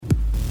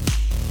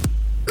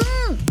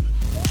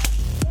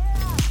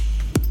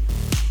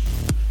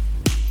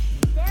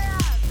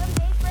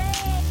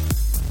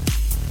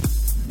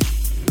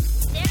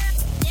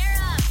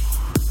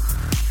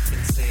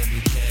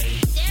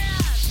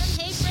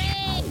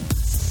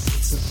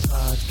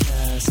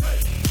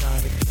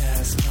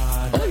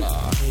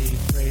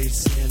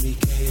Frase, Samy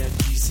K at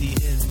DC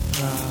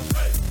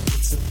Improv.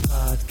 It's a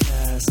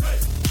podcast,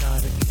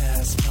 not a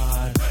cast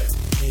pod.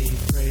 Hey,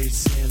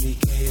 Frase, Samy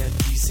K at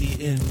DC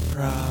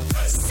Improv.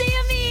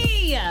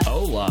 Sammy!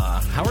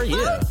 Hola. How are you?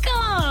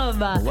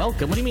 Welcome.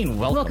 Welcome. What do you mean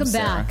welcome, Welcome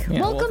Sarah? back.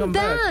 Yeah, welcome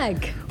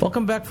back.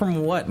 Welcome back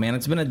from what, man?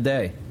 It's been a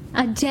day.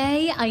 A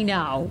day? I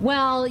know.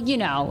 Well, you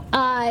know,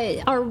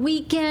 our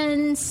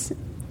weekends...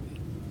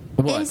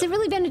 What? Has it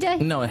really been a day?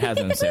 No, it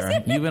hasn't,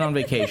 Sarah. You've been on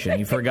vacation.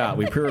 You forgot.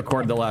 We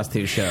pre-recorded the last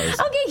two shows.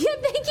 Okay, yeah,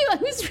 thank you. I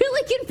was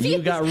really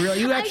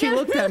confused. You actually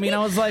looked at me and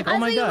I was like, oh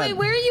my God. Wait,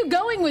 where are you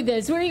going with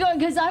this? Where are you going?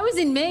 Because I was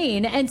in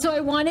Maine, and so I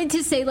wanted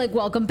to say, like,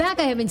 welcome back.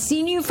 I haven't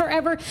seen you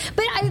forever.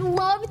 But I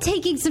love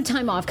taking some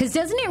time off, because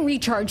doesn't it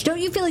recharge? Don't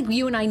you feel like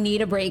you and I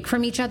need a break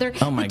from each other?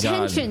 Oh my God. The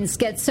tensions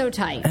get so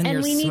tight.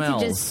 And we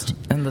smells. need to just...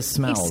 And the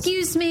smells.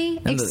 Excuse me?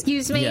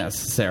 Excuse me? Yes,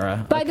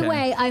 Sarah. By the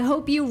way, I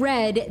hope you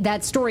read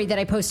that story that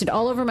I posted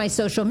all over my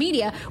social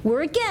media,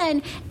 where,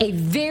 again, a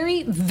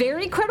very,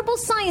 very credible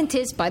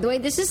scientist, by the way,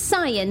 this is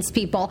science,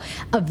 people,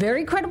 a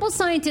very credible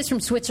scientist from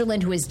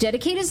Switzerland who has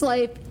dedicated his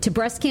life to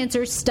breast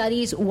cancer,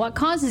 studies what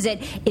causes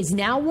it, is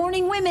now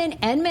warning women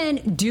and men,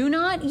 do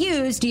not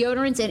use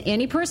deodorants and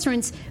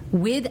antiperspirants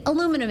with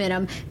aluminum in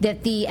them,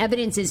 that the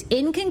evidence is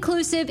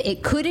inconclusive.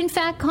 It could, in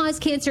fact, cause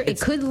cancer.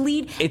 It could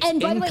lead... It's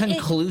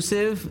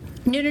inconclusive?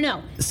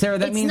 No. Sarah,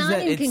 that means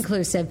that it's not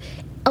inconclusive.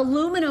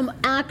 Aluminum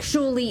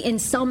actually, in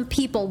some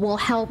people, will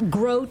help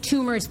grow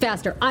tumors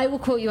faster. I will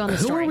quote you on the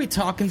story. Who were we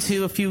talking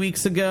to a few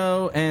weeks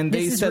ago? And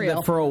they said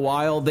that for a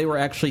while they were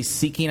actually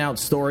seeking out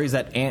stories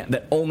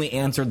that only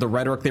answered the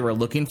rhetoric they were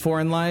looking for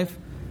in life.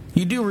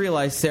 You do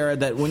realize, Sarah,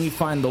 that when you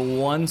find the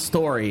one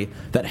story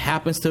that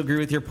happens to agree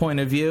with your point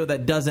of view,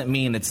 that doesn't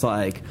mean it's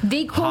like...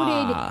 They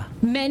quoted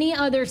many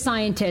other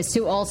scientists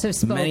who also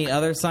spoke. Many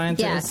other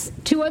scientists? Yes.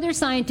 2 other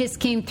scientists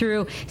came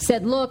through,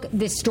 said, look,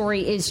 this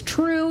story is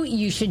true.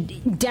 You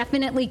should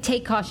definitely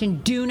take caution.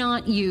 Do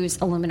not use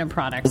aluminum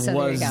products. So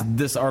Was there you go.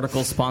 this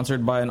article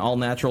sponsored by an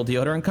all-natural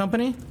deodorant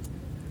company?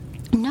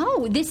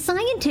 No, this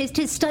scientist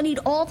has studied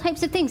all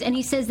types of things, and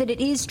he says that it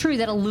is true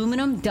that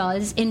aluminum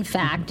does, in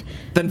fact,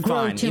 then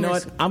grow fine. tumors. You know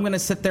what? I'm going to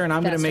sit there and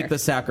I'm going to make the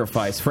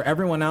sacrifice. For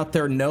everyone out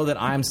there, know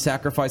that I'm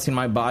sacrificing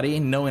my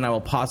body, knowing I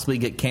will possibly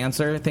get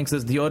cancer, thanks to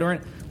this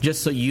deodorant,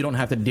 just so you don't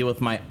have to deal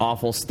with my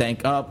awful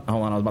stank up.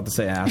 Hold on, I was about to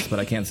say ass, but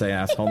I can't say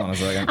ass. Hold on a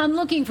second. I'm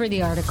looking for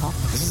the article.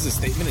 This is a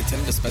statement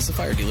intended to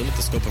specify or delimit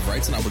the scope of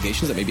rights and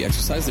obligations that may be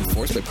exercised and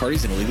enforced by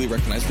parties in a legally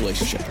recognized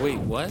relationship. Wait,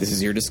 what? This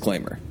is your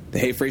disclaimer. The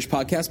Hey Frase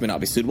podcast may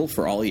not be suitable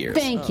for all ears.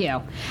 Thank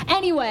you.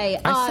 Anyway,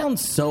 I sound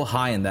so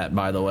high in that,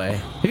 by the way.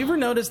 Have you ever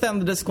noticed that in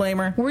the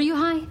disclaimer? Were you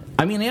high?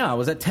 I mean, yeah, I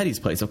was at Teddy's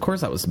place. Of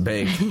course I was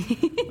big.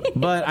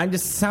 But I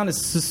just sounded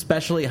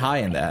especially high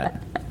in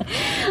that.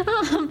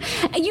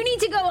 You need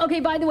to go, okay,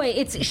 by the way,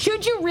 it's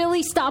should you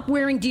really stop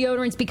wearing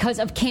deodorants because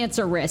of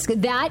cancer risk?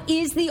 That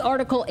is the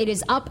article. It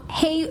is up,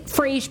 Hey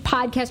Frase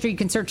Podcast, or you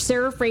can search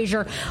Sarah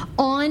Fraser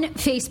on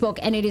Facebook,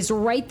 and it is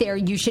right there.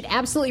 You should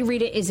absolutely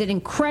read it. It's an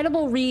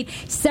incredible read.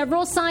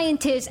 Several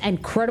scientists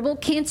and credible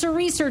cancer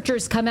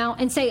researchers come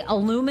out and say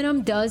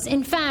aluminum does,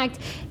 in fact,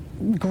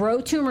 grow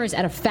tumors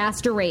at a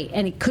faster rate,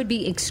 and it could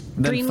be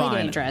extremely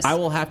dangerous. I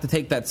will have to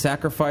take that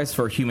sacrifice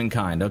for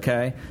humankind,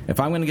 okay? If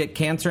I'm going to get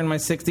cancer in my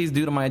 60s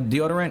due to my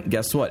deodorant,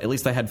 guess what? At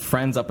least I had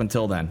friends up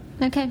until then.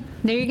 Okay,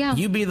 there you go.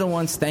 You be the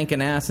one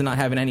stanking ass and not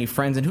having any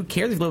friends, and who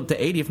cares if you live up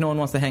to 80 if no one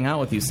wants to hang out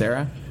with you,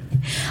 Sarah?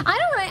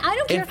 I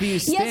don't care.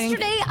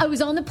 Yesterday, I was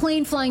on the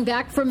plane flying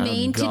back from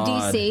Maine to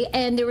D.C.,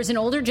 and there was an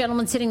older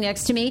gentleman sitting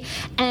next to me,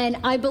 and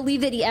I believe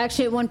that he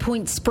actually at one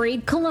point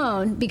sprayed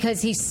cologne because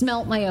he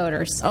smelt my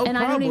odors. Oh, and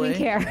probably. I don't even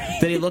care.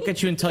 Did he look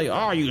at you and tell you,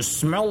 oh, you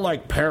smell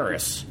like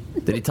Paris?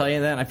 Did he tell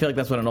you that? I feel like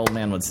that's what an old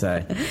man would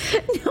say.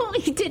 No,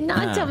 he did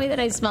not tell me that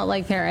I smelled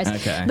like Paris.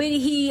 Okay. But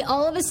he,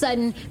 all of a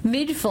sudden,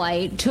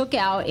 mid-flight, took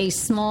out a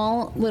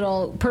small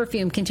little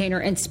perfume container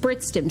and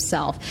spritzed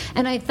himself.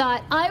 And I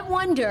thought, I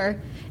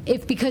wonder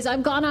if, because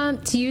I've gone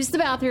on to use the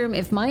bathroom,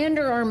 if my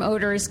underarm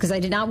odors, because I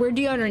did not wear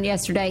deodorant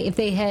yesterday, if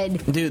they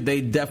had... Dude, they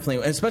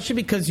definitely... Especially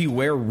because you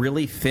wear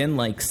really thin,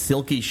 like,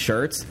 silky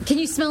shirts. Can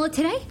you smell it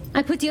today?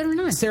 I put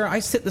deodorant on. Sarah, I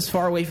sit this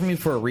far away from you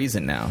for a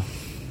reason now.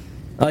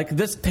 Like,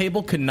 this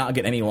table could not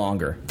get any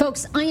longer.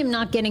 Folks, I am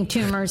not getting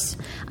tumors.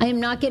 I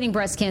am not getting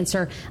breast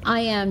cancer.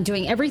 I am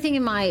doing everything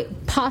in my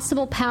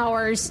possible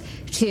powers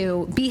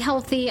to be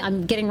healthy.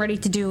 I'm getting ready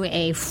to do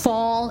a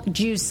fall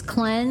juice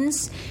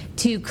cleanse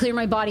to clear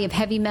my body of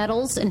heavy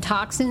metals and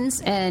toxins,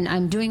 and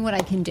I'm doing what I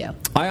can do.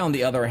 I, on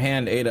the other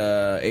hand,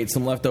 ate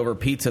some leftover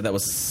pizza that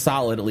was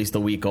solid, at least a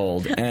week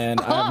old, and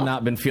I've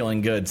not been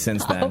feeling good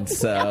since then.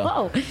 Just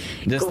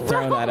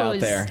throwing that out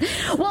there.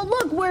 Well,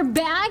 look, we're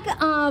back.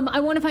 I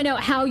want to find out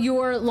how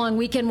your long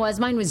weekend was.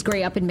 Mine was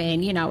great up in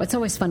Maine. You know, it's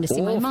always fun to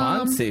see my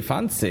mom.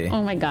 Fancy.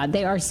 Oh, my God.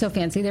 They are so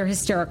fancy. They're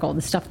hysterical,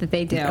 the stuff that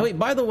they do. Oh, wait,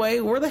 by the way,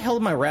 where the hell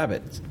are my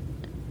rabbits?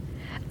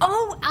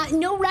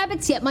 No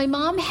rabbits yet. My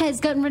mom has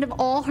gotten rid of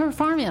all her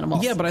farm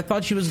animals. Yeah, but I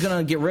thought she was going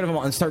to get rid of them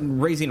all and start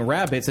raising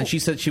rabbits, and she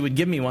said she would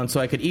give me one so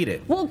I could eat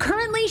it. Well,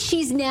 currently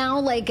she's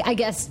now, I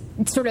guess,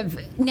 sort of,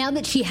 now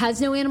that she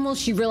has no animals,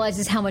 she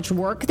realizes how much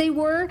work they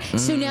were.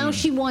 So now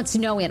she wants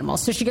no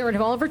animals. So she got rid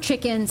of all of her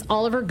chickens,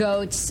 all of her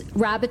goats.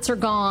 Rabbits are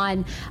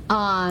gone.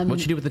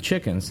 What'd you do with the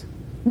chickens?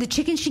 The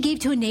chickens she gave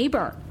to a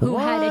neighbor who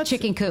had a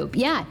chicken coop.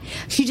 Yeah.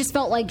 She just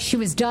felt like she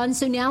was done.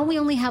 So now we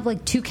only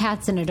have 2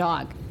 cats and a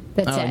dog.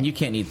 That's it. And you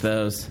can't eat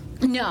those.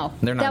 No,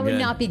 that would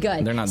not be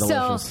good. They're not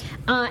delicious.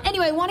 So,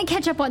 anyway, I want to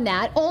catch up on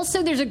that.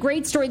 Also, there's a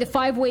great story, the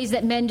 5 ways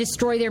that men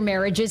destroy their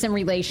marriages and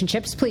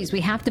relationships. Please, we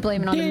have to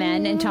blame it on the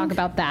men and talk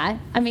about that.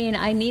 I mean,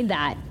 I need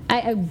that.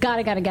 I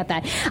gotta get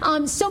that.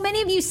 So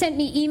many of you sent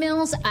me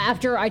emails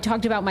after I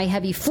talked about my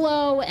heavy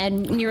flow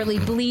and nearly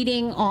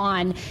bleeding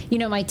on,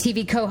 my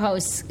TV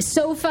co-host's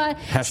sofa.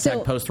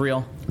 Hashtag post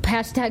real.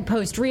 Hashtag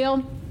post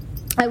real.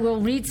 I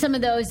will read some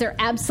of those. They're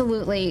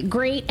absolutely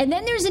great. And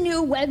then there's a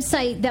new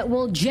website that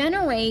will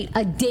generate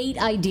a date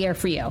idea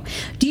for you.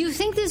 Do you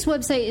think this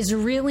website is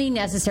really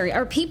necessary?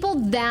 Are people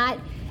that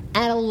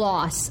at a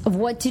loss of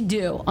what to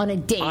do on a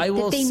date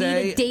that they need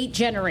a date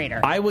generator?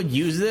 I would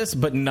use this,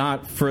 but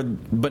not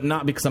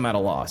because I'm at a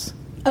loss.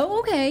 Oh,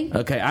 okay.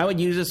 Okay, I would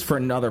use this for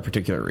another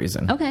particular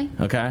reason. Okay.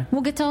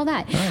 We'll get to all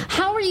that. All right.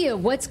 How are you?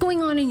 What's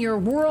going on in your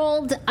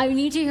world? I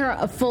need to hear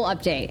a full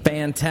update.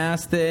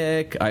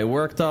 Fantastic. I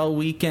worked all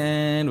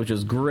weekend, which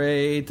was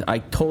great. I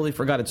totally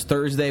forgot it's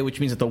Thursday,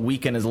 which means that the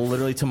weekend is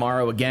literally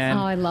tomorrow again.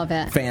 Oh, I love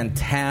it.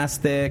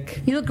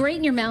 Fantastic. You look great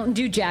in your Mountain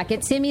Dew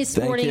jacket. Sammy is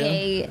sporting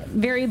a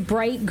very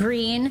bright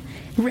green,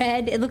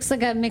 red. It looks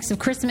like a mix of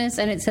Christmas,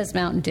 and it says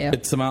Mountain Dew.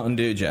 It's a Mountain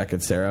Dew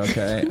jacket, Sarah,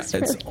 okay?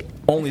 It's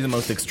only the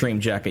most extreme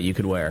jacket you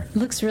could wear.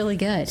 Looks really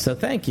good. So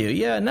thank you.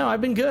 Yeah, no,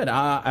 I've been good.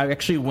 I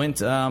actually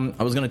went, I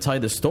was going to tell you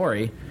the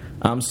story.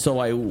 So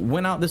I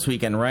went out this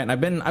weekend, right?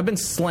 And I've been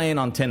slaying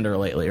on Tinder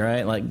lately,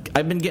 right?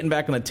 I've been getting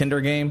back in the Tinder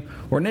game.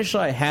 Where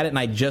initially I had it and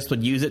I just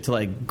would use it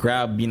to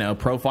grab,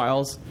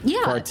 profiles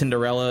for our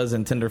Tinderellas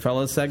and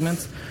Tinderfellas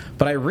segments.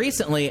 But I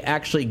recently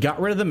actually got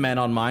rid of the men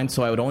on mine,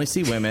 so I would only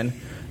see women.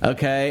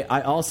 Okay,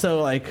 I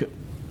also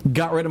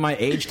got rid of my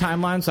age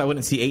timeline, so I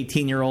wouldn't see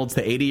 18-year-olds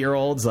to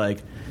 80-year-olds.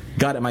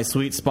 Got at my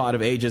sweet spot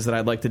of ages that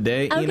I'd like to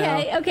date.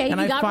 Okay,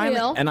 and you got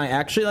real. And I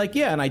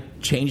actually and I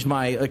changed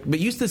my but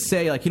used to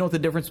say you know what the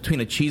difference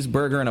between a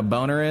cheeseburger and a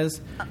boner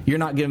is? You're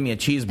not giving me a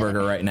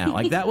cheeseburger right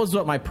now. That was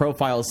what my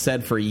profile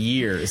said for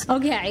years.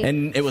 Okay.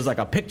 And it was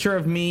a picture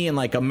of me and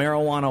a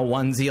marijuana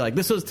onesie.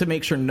 This was to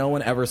make sure no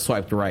one ever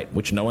swiped right,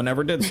 which no one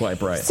ever did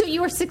swipe right. So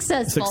you were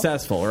successful.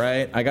 Successful,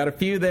 right? I got a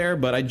few there,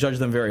 but I judged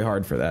them very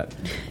hard for that.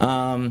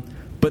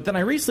 But then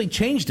I recently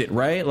changed it,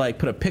 right?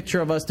 Put a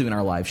picture of us doing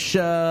our live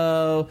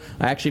show.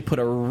 I actually put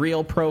a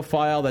real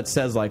profile that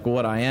says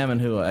what I am and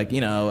who,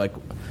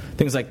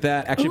 things like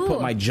that. Actually put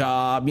my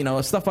job,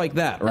 stuff like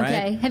that,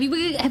 right?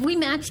 Okay. Have we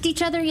matched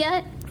each other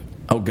yet?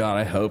 Oh God,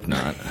 I hope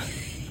not.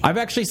 I've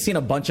actually seen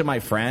a bunch of my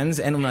friends,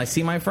 and when I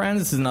see my friends,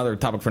 this is another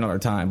topic for another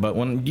time. But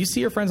when you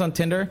see your friends on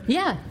Tinder,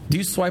 do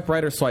you swipe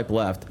right or swipe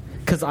left?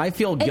 Because I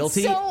feel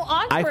guilty. It's so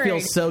awkward. I feel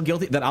so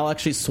guilty that I'll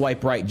actually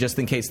swipe right just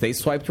in case they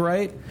swiped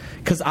right.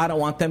 Because I don't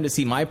want them to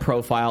see my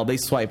profile. They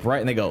swipe right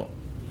and they go,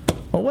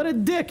 "Well, what a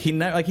dick!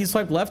 He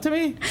swiped left to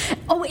me."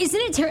 Oh,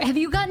 isn't it terrible? Have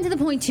you gotten to the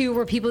point too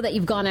where people that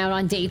you've gone out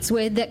on dates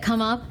with that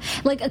come up,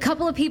 a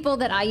couple of people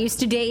that I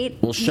used to date,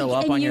 will show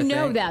up on your thing? You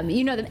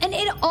know them, and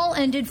it all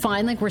ended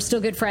fine. We're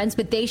still good friends,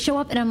 but they show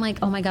up and I'm like,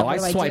 oh my God, what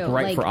do I do? I swipe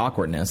right for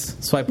awkwardness.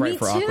 Swipe right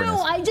for awkwardness. Me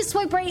too. I just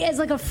swipe right as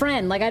a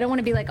friend. I don't want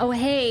to be oh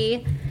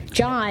hey,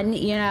 John,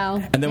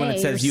 And then when it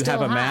says you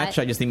have a match,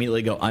 I just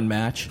immediately go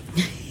unmatch.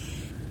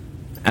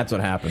 That's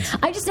what happens.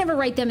 I just never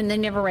write them, and they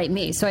never write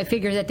me. So I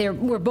figure that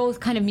we're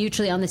both kind of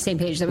mutually on the same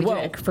page that we do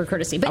it for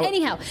courtesy. But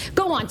anyhow,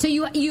 go on. So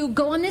you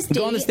go on this date.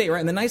 Go on this date, right?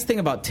 And the nice thing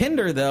about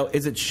Tinder, though,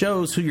 is it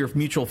shows who your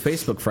mutual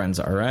Facebook friends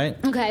are, right?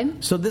 Okay.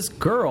 So this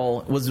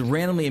girl was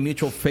randomly a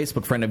mutual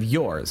Facebook friend of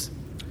yours.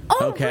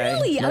 Oh, okay?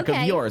 Really? Of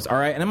yours, all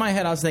right? And in my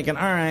head, I was thinking,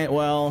 all right,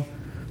 well...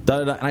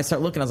 And I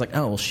start looking, I was like,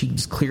 oh, well, she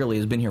just clearly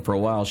has been here for a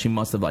while. She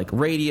must have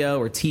radio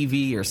or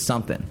TV or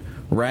something,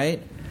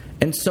 right?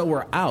 And so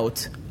we're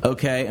out,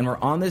 okay, and we're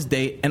on this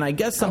date, and I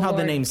guess somehow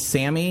the name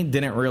Samy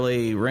didn't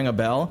really ring a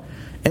bell.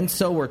 And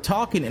so we're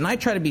talking, and I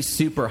try to be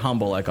super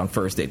humble, on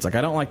first dates. I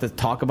don't like to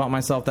talk about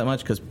myself that much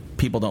because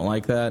people don't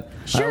like that.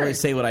 Sure. I always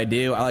say what I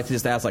do. I like to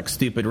just ask,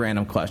 stupid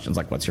random questions,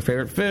 what's your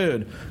favorite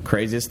food?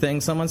 Craziest thing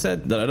someone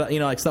said?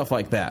 Da-da-da, stuff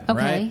like that,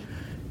 right?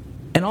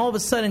 And all of a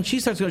sudden, she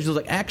starts going, she was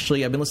like,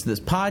 actually, I've been listening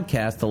to this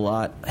podcast a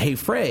lot, Hey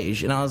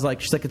Frase. And I was like,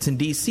 she's like, it's in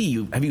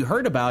D.C. Have you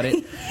heard about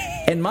it?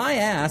 And my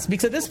ass,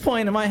 because at this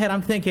point in my head,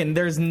 I'm thinking,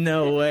 there's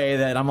no way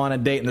that I'm on a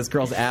date and this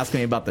girl's asking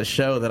me about the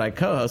show that I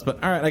co-host.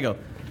 But all right, I go,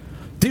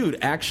 dude,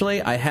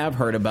 actually, I have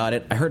heard about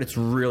it. I heard it's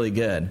really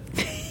good.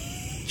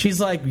 She's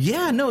like,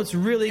 yeah, no, it's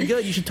really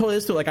good. You should totally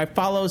listen to it. Like, I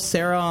follow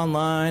Sarah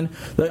online.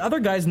 The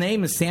other guy's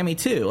name is Samy,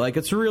 too. Like,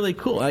 it's really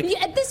cool. Like,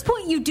 yeah, at this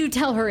point, you do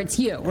tell her it's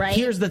you, right?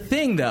 Here's the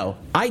thing, though.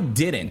 I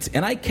didn't.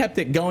 And I kept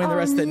it going the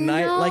rest of the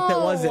night like that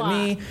wasn't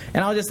me.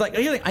 And I was just like,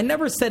 I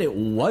never said it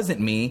wasn't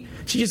me.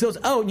 She just goes,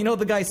 oh, you know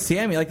the guy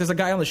Samy? Like, there's a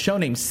guy on the show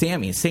named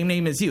Samy. Same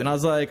name as you. And I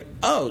was like,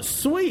 oh,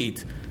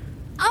 sweet.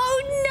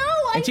 Oh, no.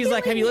 And she's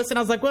like, have you listened?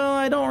 I was like, well,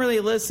 I don't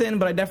really listen,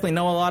 but I definitely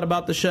know a lot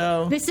about the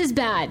show. This is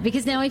bad,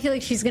 because now I feel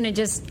like she's going to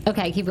just...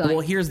 Okay, keep going. Well,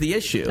 here's the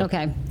issue.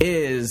 Okay.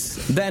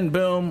 Is then,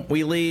 boom,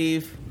 we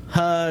leave,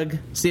 hug,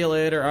 see you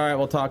later, all right,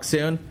 we'll talk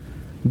soon.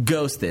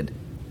 Ghosted.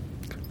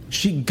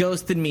 She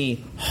ghosted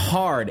me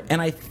hard. And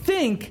I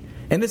think,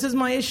 and this is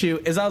my issue,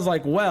 is I was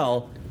like,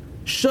 well,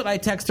 should I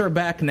text her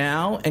back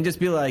now and just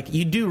be like,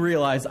 you do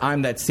realize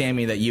I'm that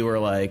Samy that you were,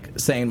 like,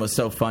 saying was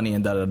so funny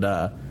and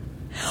da-da-da.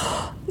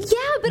 Yeah,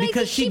 but because I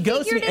think she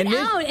figured it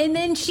out, and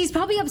then she's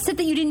probably upset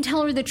that you didn't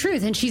tell her the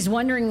truth, and she's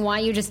wondering why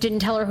you just didn't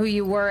tell her who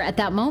you were at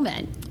that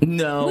moment.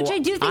 No. Which I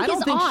do think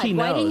is odd.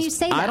 Why didn't you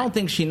say that? I don't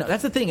think she knows.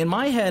 That's the thing. In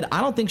my head,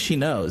 I don't think she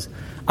knows.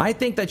 I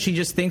think that she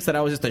just thinks that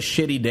I was just a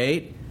shitty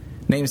date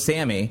named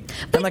Samy,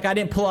 and, like, I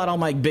didn't pull out all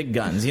my big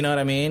guns. You know what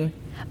I mean?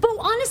 But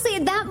honestly,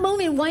 at that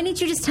moment, why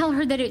didn't you just tell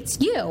her that it's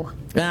you?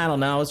 I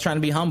don't know. I was trying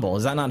to be humble.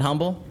 Is that not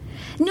humble?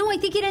 No, I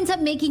think it ends up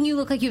making you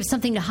look like you have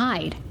something to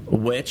hide.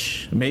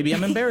 Which, maybe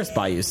I'm embarrassed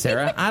by you,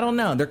 Sarah. I don't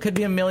know. There could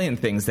be a million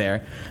things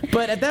there.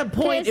 But at that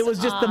point, it was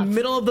just the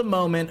middle of the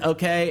moment,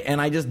 okay,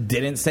 and I just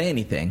didn't say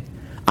anything.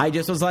 I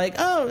just was like,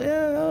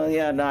 oh,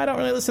 yeah, no, I don't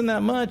really listen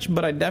that much,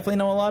 but I definitely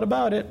know a lot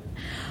about it.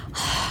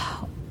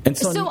 And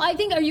so I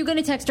think, are you going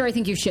to text her? I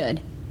think you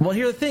should. Well,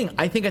 here's the thing.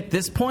 I think at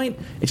this point,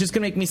 it's just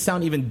going to make me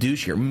sound even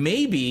douchier.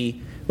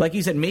 Maybe, like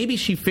you said, maybe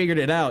she figured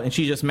it out and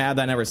she's just mad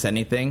that I never said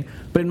anything.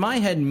 But in my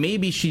head,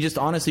 maybe she just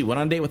honestly went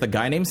on a date with a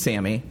guy named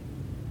Samy,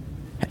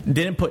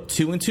 didn't put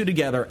two and two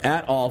together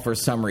at all for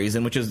some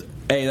reason, which is,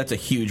 that's a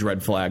huge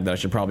red flag that I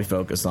should probably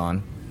focus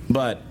on.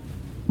 But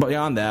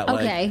beyond that,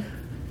 like,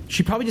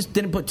 she probably just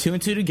didn't put two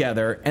and two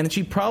together, and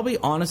she probably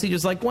honestly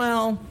just like,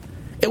 well,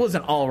 it was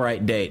an all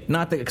right date.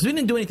 Not that, because we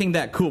didn't do anything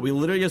that cool. We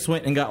literally just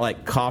went and got,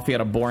 like, coffee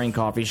at a boring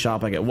coffee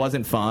shop. Like, it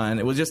wasn't fun.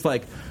 It was just,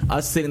 like,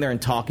 us sitting there and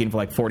talking for,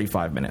 like,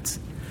 45 minutes,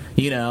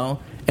 you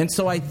know? And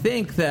so I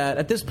think that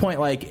at this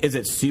point, like, is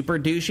it super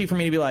douchey for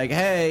me to be like,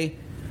 hey,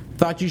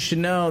 thought you should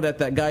know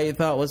that guy you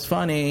thought was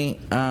funny,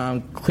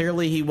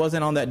 clearly he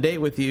wasn't on that date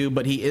with you,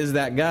 but he is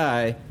that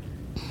guy.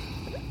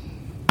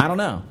 I don't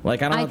know.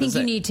 Like, I don't know. I think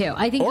you need to.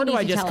 I think. Or do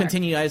I just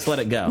continue? I just let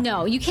it go?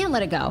 No, you can't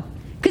let it go.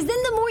 Because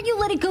then the more you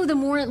let it go, the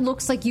more it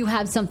looks like you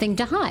have something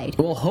to hide.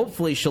 Well,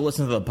 hopefully she'll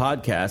listen to the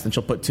podcast and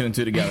she'll put two and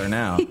two together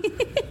now.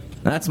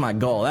 That's my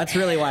goal. That's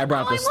really why I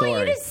brought this story. I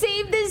want you to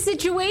save this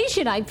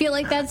situation. I feel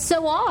like that's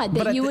so odd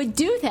that you would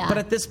do that. But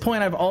at this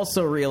point, I've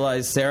also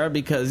realized, Sarah,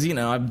 because, you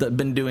know, I've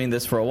been doing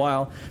this for a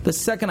while, the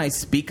second I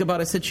speak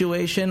about a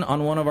situation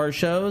on one of our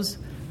shows,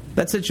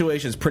 that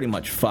situation is pretty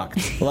much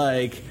fucked.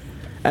 Like,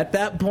 at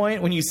that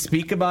point, when you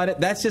speak about it,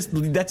 that's just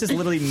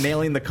literally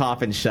nailing the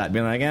coffin shut.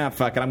 Being like,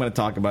 fuck it, I'm going to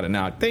talk about it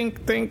now.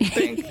 Think.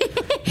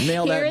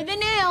 Nail that. Here are the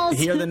nails.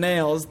 Here are the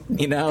nails.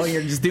 You know,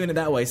 you're just doing it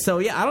that way. So,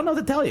 yeah, I don't know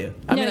what to tell you.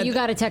 You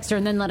got to text her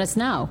and then let us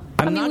know.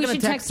 We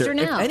should text her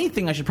now. If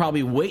anything, I should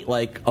probably wait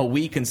like a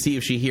week and see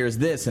if she hears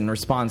this and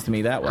responds to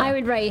me that way. I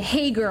would write,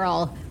 hey,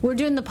 girl, we're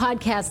doing the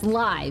podcast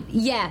live.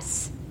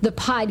 Yes, the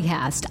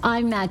podcast.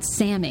 I'm that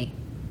Samy.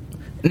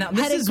 Now,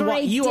 this is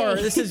what you are.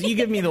 You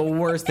give me the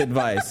worst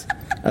advice.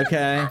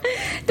 Okay?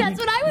 That's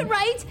what I would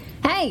write.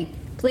 Hey,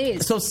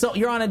 please. So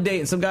you're on a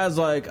date, and some guy's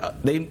like,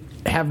 they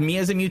have me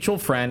as a mutual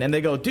friend, and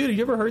they go, dude, have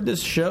you ever heard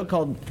this show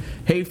called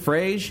Hey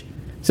Frase?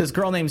 It's this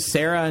girl named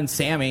Sarah and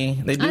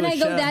Samy. They do and a I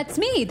show. go, that's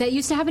me. That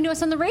used to happen to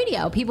us on the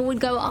radio. People would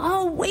go,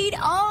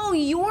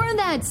 you're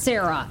that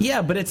Sarah.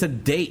 Yeah, but it's a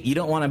date. You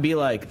don't want to be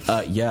like,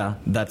 yeah,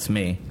 that's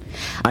me.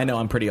 I know,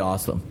 I'm pretty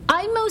awesome.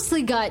 I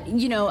mostly got,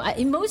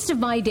 in most of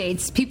my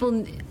dates, people,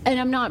 and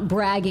I'm not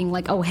bragging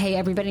like, oh, hey,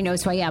 everybody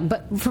knows who I am,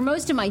 but for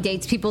most of my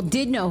dates, people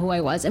did know who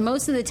I was, and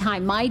most of the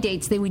time, my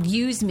dates, they would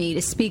use me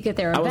to speak at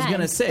their event. I was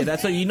going to say,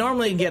 that's what you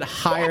normally get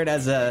hired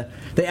as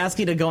they ask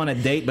you to go on a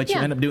date, but you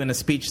end up doing a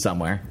speech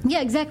somewhere.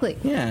 Yeah, exactly.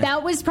 Yeah.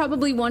 That was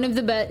probably one of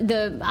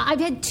I've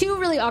had two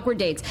really awkward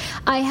dates.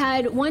 I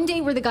had one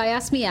date where the guy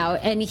asked me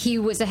out, and he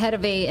was the head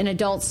of an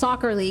adult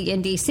soccer league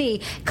in D.C.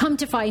 Come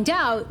to find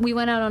out, we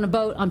went out on a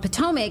boat on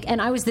Potomac,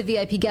 and I was the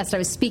VIP guest. I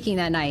was speaking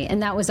that night,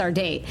 and that was our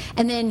date.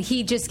 And then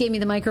he just gave me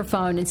the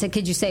microphone and said,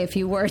 could you say a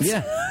few words?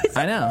 Yeah,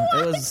 I know.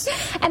 It was.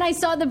 And I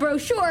saw the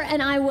brochure,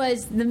 and I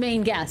was the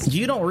main guest.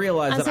 You don't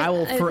realize that I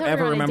will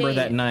forever remember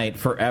that night,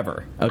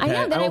 forever. Okay? I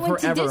know, then I will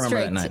forever remember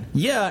that night.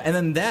 Yeah, and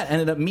then that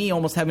ended up me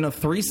almost having a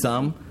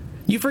threesome.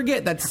 You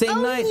forget that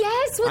same night.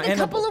 Yes, with a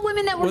couple of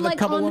women that were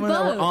like on the boat.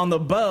 That were on the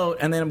boat,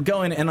 and then I'm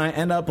going, and I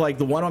end up like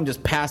the one of them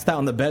just passed out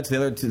on the bed,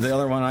 so the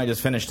other one I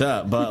just finished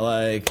up. But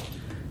like,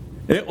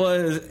 It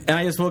was, and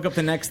I just woke up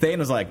the next day and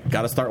was like,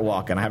 got to start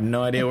walking. I have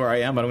no idea where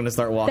I am, but I'm going to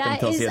start walking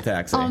until I see a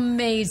taxi.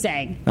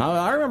 Amazing.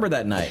 I remember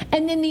that night.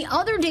 And then the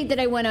other date that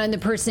I went on, the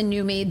person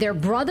knew me. Their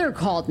brother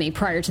called me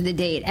prior to the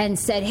date and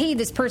said, hey,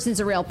 this person's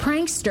a real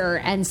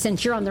prankster, and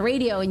since you're on the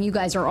radio and you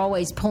guys are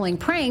always pulling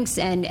pranks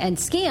and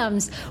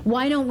scams,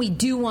 why don't we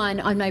do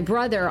one on my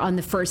brother on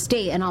the first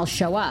date and I'll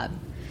show up?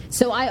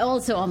 So I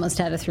also almost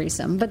had a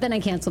threesome, but then I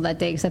canceled that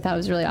day because I thought it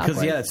was really awkward.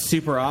 Because, yeah, it's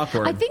super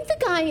awkward. I think the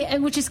guy,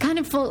 which is kind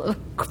of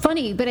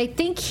funny, but I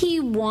think he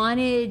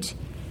wanted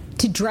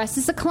to dress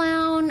as a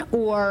clown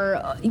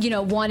or,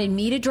 wanted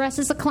me to dress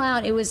as a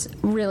clown. It was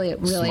really,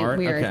 really Smart.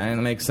 weird. Okay,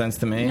 that makes sense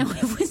to me. No,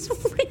 it was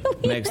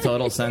really Makes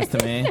total sense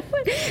to me.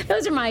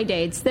 Those are my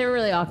dates. They're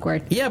really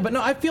awkward. Yeah, but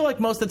no, I feel like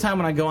most of the time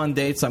when I go on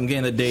dates, I'm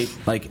getting the date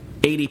like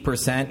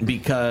 80%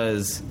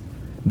 because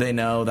they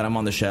know that I'm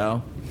on the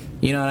show.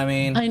 You know what I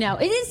mean? I know.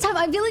 It is tough.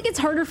 I feel like it's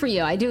harder for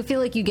you. I do feel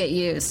like you get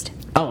used.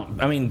 Oh,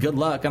 I mean, good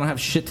luck. I don't have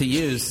shit to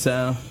use,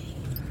 so.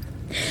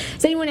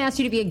 Has anyone asked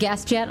you to be a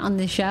guest yet on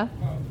this show?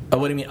 Oh,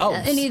 what do you mean? Oh,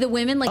 any of the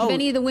women? If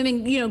any of the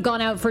women, gone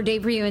out for a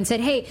date for you and said,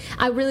 hey,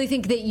 I really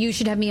think that you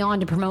should have me on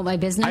to promote my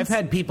business? I've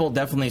had people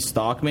definitely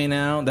stalk me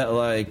now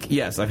that,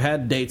 yes, I've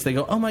had dates. They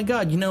go, oh, my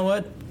God, you know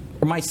what?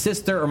 Or my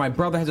sister or my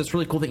brother has this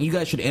really cool thing. You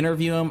guys should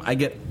interview him. I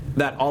get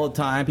that all the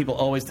time. People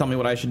always tell me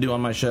what I should do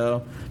on my show,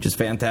 which is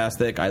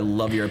fantastic. I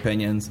love your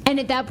opinions. And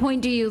at that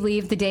point, do you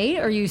leave the date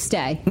or you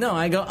stay? No,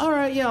 I go, all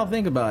right, yeah, I'll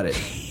think about it.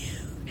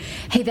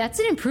 Hey, that's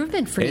an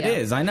improvement for you. It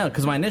is, I know,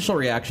 because my initial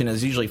reaction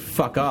is usually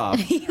fuck off.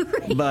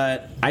 Right.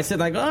 But I said,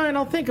 all right,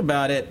 I'll think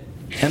about it.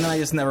 And then I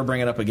just never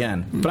bring it up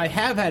again. But I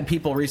have had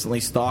people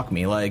recently stalk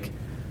me.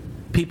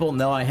 People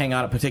know I hang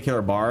out at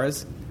particular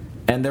bars,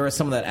 and there was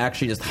someone that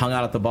actually just hung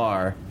out at the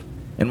bar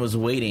and was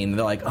waiting.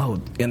 They're like,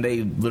 oh, and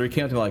they literally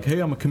came up to me like, hey,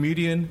 I'm a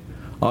comedian.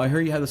 I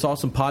heard you have this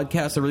awesome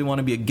podcast. I really want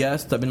to be a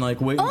guest. I've been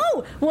waiting.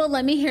 Oh, well,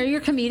 let me hear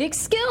your comedic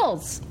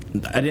skills.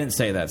 I didn't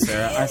say that,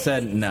 Sarah. I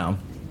said no.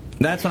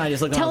 That's when I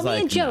just looked and I was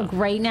like, tell me a joke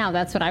right now.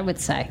 That's what I would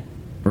say.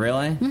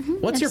 Really? Mm-hmm,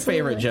 What's your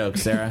favorite joke,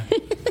 Sarah?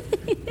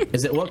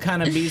 Is it what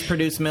kind of bees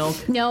produce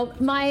milk? No,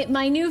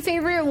 my new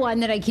favorite one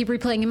that I keep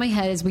replaying in my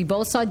head is we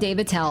both saw Dave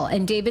Attell,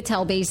 and Dave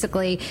Attell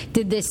basically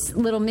did this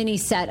little mini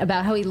set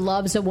about how he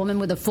loves a woman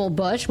with a full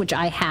bush, which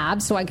I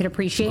have, so I could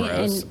appreciate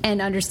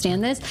and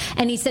understand this.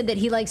 And he said that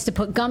he likes to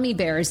put gummy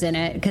bears in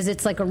it because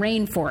it's like a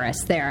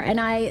rainforest there, and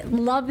I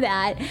love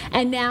that.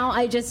 And now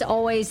I just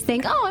always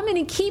think, oh, I'm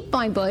going to keep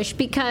my bush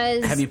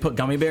because... Have you put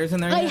gummy bears in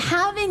there yet? I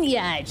haven't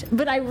yet,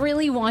 but I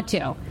really want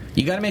to.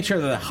 You got to make sure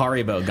that the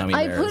Haribo gummy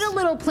bears. I put a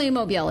little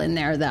Playmobil in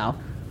there, though.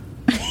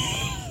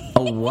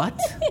 A what?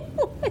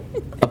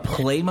 A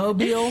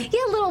Playmobil? Yeah,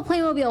 a little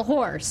Playmobil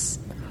horse.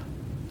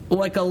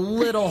 Like a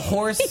little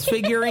horse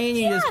figurine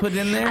you just put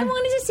in there? I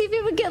wanted to see if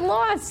it would get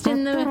lost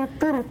in the,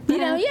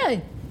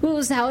 it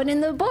was out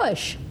in the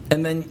bush.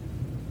 And then,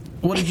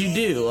 what did you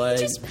do?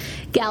 Just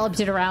galloped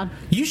it around.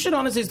 You should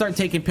honestly start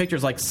taking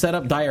pictures, set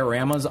up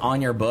dioramas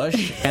on your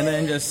bush, and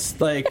then just,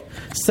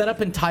 set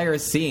up entire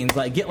scenes.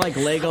 Get,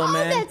 Lego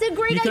men. That's a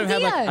great idea. You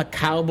could have, a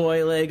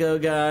cowboy Lego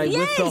guy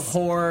with the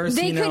horse,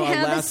 they could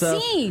have lasso.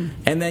 a scene.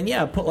 And then,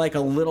 put, a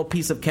little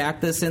piece of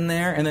cactus in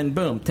there, and then,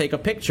 boom, take a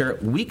picture.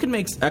 We could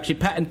make, actually,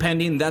 patent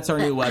pending, that's our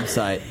new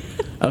website.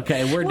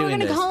 Okay, we're doing this.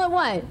 We're going to call it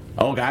what?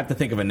 Oh, I have to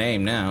think of a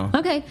name now.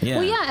 Okay. Yeah.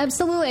 Well, yeah,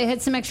 absolutely. I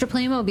had some extra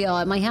Playmobil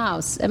at my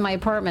house, at my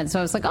apartment, so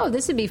I was like, oh,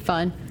 this would be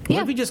fun.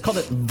 What if we just called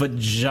it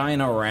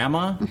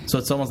Vaginorama? So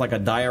it's almost like a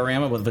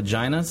diorama with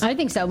vaginas? I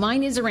think so.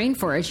 Mine is a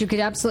rainforest. You could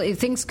absolutely,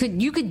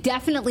 you could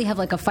definitely have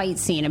a fight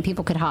scene and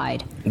people could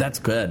hide. That's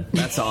good.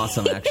 That's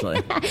awesome, actually.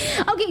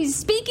 Okay,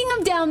 speaking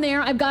of down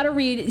there, I've got to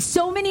read.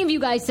 So many of you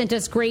guys sent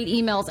us great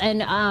emails,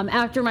 and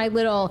after my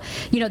little,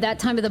 that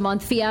time of the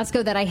month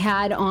fiasco that I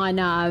had on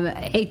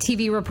a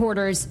TV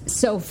reporter's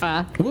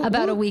sofa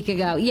about a week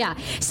ago. Yeah.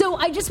 So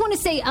I just want to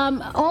say,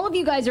 all of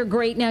you guys are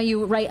great. Now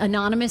you write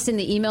anonymous in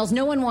the emails.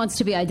 No one wants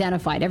to be identified.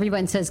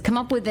 Everyone says, come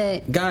up with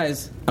it.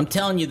 Guys, I'm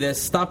telling you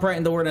this. Stop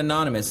writing the word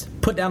anonymous.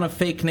 Put down a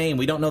fake name.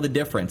 We don't know the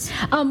difference.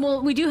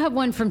 Well, we do have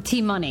one from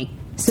T-Money.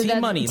 So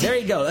T-Money, there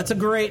you go. That's a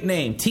great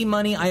name.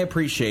 T-Money, I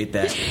appreciate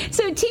that.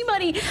 So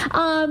T-Money,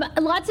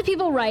 lots of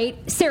people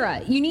write,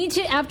 Sarah, you need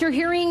to, after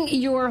hearing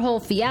your whole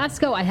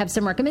fiasco, I have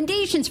some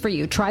recommendations for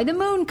you. Try the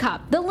Moon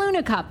Cup, the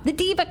Luna Cup, the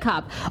Diva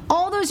Cup.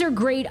 All those are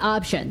great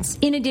options,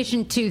 in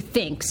addition to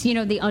Thinks,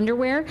 the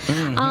underwear.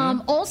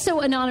 Mm-hmm. Also,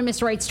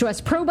 Anonymous writes to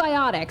us,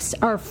 probiotics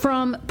are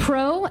from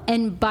pro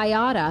and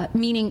biota,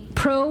 meaning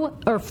pro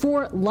or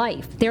for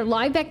life. They're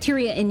live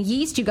bacteria and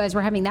yeast. You guys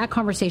were having that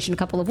conversation a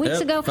couple of weeks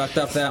ago. Fucked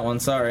up that one.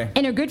 Sorry.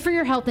 And are good for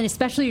your health and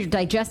especially your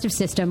digestive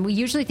system. We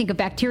usually think of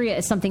bacteria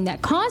as something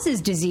that causes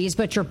disease,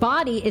 but your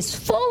body is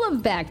full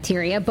of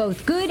bacteria,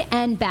 both good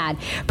and bad.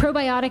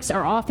 Probiotics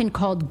are often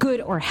called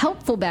good or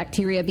helpful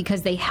bacteria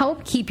because they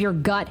help keep your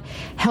gut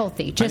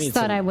healthy. Just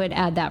thought I would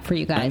add that for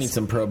you guys. I need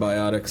some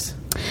probiotics.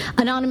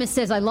 Anonymous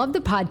says, I love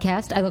the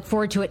podcast. I look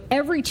forward to it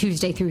every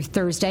Tuesday through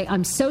Thursday.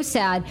 I'm so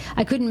sad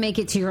I couldn't make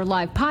it to your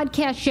live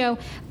podcast show,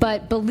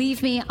 but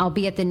believe me, I'll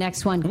be at the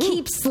next one.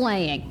 Keep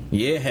slaying.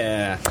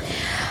 Yeah.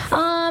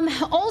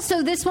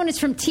 Also, this one is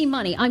from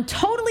T-Money. I'm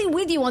totally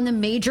with you on the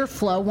major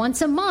flow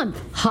once a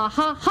month. Ha,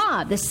 ha,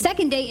 ha. The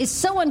second day is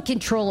so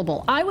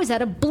uncontrollable. I was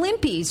at a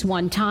Blimpies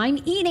one time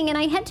eating, and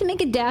I had to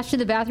make a dash to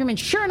the bathroom, and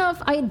sure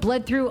enough, I had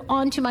bled through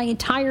onto my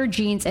entire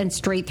jeans and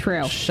straight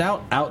through.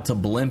 Shout out to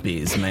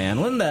Blimpies, man.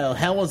 When the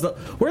hell was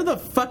where the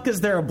fuck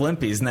is there a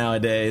Blimpies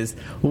nowadays?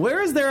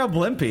 Where is there a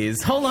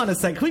Blimpies? Hold on a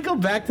sec. Can we go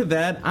back to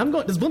that?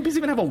 Does Blimpies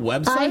even have a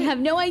website? I have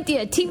no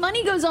idea.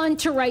 T-Money goes on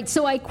to write,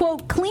 so I,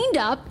 quote, cleaned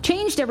up,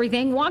 changed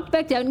everything, walked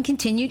back out, and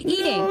continued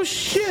eating. Oh,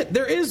 shit.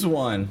 There is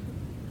one.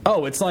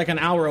 Oh, it's like an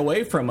hour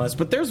away from us,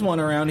 but there's one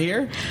around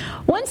here.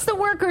 Once the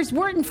workers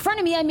weren't in front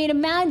of me, I made a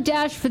mad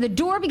dash for the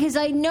door because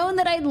I'd known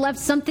that I'd left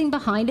something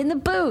behind in the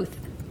booth.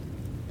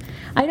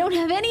 I don't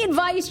have any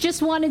advice,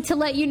 just wanted to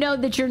let you know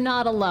that you're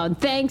not alone.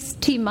 Thanks,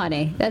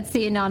 T-Money. That's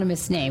the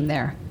anonymous name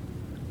there.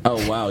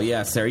 Oh, wow.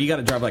 Yeah, Sarah, you got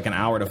to drive like an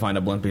hour to find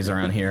a Blimpies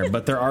around here,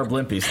 but there are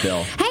Blimpies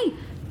still. Hey,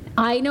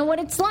 I know what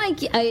it's like.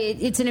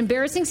 It's an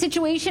embarrassing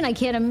situation. I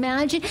can't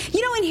imagine.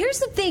 And here's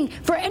the thing.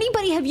 For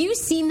anybody, have you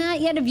seen that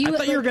yet? I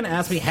thought you were going to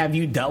ask me, have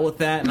you dealt with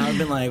that? And I've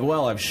been like,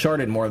 well, I've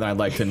sharted more than I'd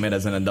like to admit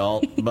as an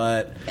adult,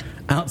 but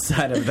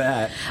outside of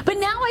that. But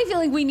now I feel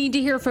like we need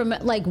to hear from,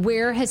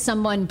 where has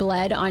someone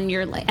bled on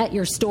at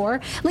your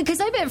store?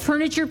 Because I bet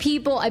furniture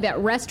people, I bet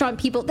restaurant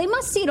people, they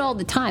must see it all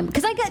the time.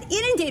 Because I got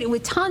inundated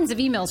with tons of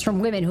emails from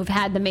women who've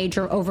had the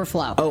major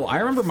overflow. Oh, I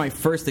remember my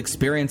first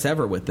experience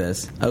ever with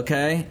this,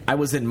 okay? I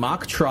was in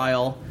mock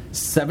trial,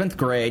 7th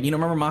grade.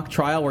 Remember mock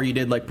trial where you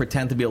did,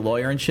 pretend to be a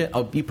lawyer and shit?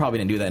 Oh, you probably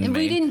didn't do that in Maine.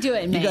 We didn't do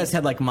it in Maine. You guys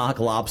had, mock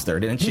lobster,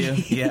 didn't you?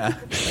 Yeah.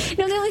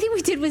 No, the only thing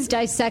we did was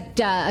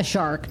dissect a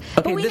shark.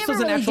 Okay, but we this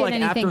was an actual,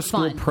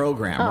 after-school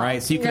program,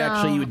 right? So you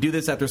could you would do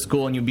this after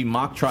school, and you'd be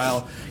mock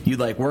trial. You'd,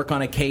 work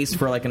on a case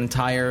for, an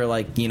entire,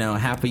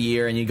 half a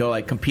year, and you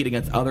go, compete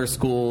against other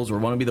schools, or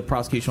one would be the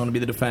prosecution, one would be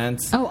the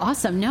defense. Oh,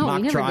 awesome. No, mock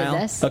we never trial.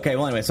 did this. Okay,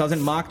 well, anyway, so I was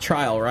in mock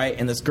trial, right?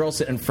 And this girl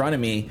sitting in front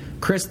of me,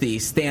 Christy,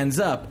 stands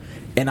up,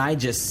 and I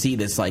just see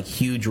this,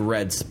 huge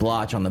red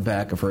splotch on the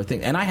back of her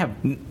thing. And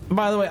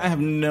by the way, I have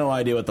no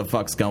idea what the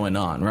fuck's going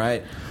on,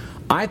 right?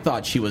 I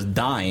thought she was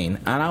dying,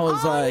 and I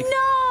was no!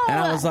 And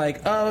I was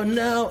like, oh,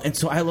 no. And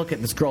so I look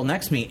at this girl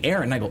next to me,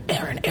 Erin, and I go,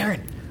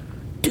 Erin,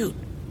 dude,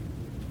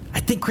 I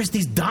think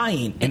Christy's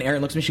dying. And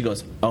Erin looks at me, she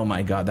goes, oh,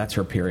 my God, that's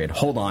her period.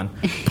 Hold on.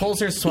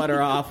 Pulls her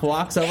sweater off,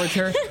 walks over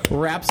to her,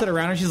 wraps it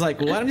around her. She's like,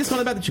 what? I'm just going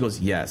to the bathroom. She goes,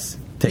 yes,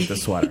 take the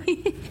sweater.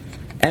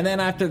 And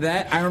then after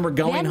that, I remember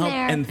going home,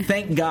 and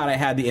thank God I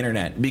had the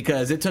internet,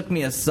 because it took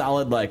me a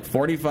solid,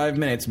 45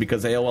 minutes,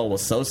 because AOL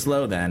was so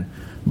slow then.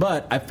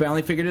 But I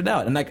finally figured it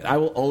out, and I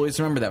will always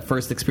remember that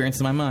first experience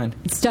in my mind.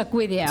 It stuck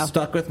with you.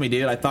 Stuck with me,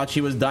 dude. I thought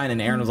she was dying,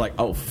 and Erin was like,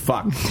 oh,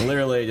 fuck.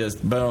 Literally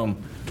just,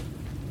 boom.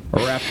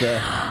 Wrap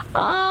the...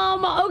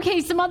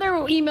 Okay, some other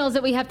emails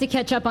that we have to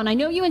catch up on. I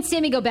know you and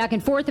Sammy go back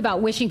and forth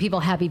about wishing people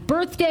happy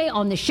birthday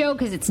on the show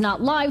because it's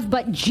not live,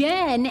 but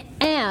Jen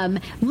M.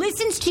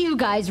 listens to you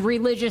guys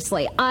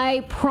religiously.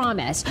 I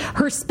promise.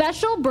 Her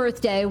special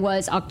birthday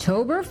was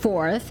October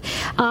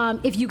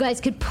 4th. If you guys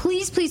could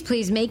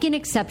please make an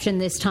exception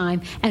this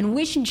time and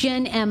wish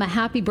Jen M. a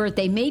happy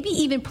birthday, maybe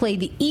even play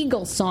the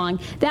Eagles song,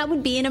 that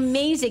would be an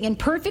amazing and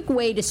perfect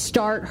way to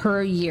start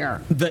her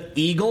year. The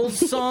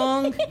Eagles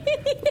song?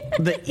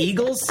 The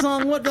Eagles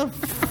song? What the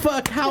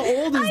fuck? How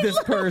old is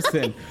this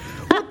person?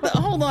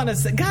 Hold on a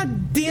second.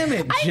 God damn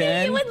it, Jen. I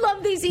knew you would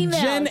love these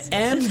emails. Jen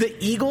M, the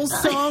Eagles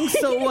song?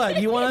 So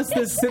what? You want us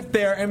to sit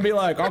there and be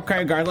like,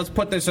 okay, guys, let's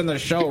put this in the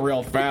show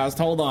real fast.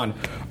 Hold on.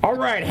 All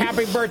right,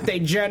 happy birthday,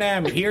 Jen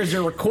M. Here's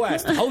your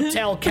request.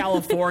 Hotel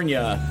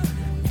California.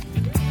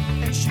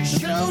 And she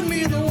showed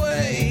me the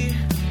way.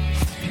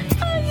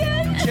 Oh,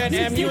 yeah. Jen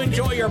M, you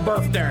enjoy your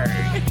birthday.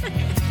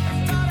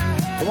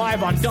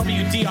 Live on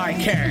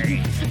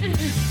WDIK.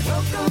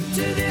 Welcome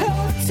to the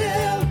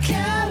Hotel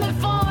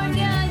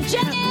California.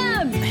 Jen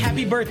M.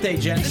 Happy birthday,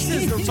 Jen. This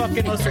is the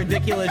fucking most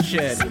ridiculous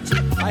shit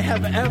I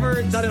have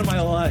ever done in my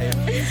life.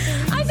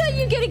 I thought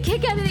you'd get a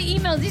kick out of the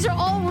emails. These are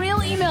all real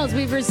emails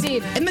we've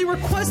received. And they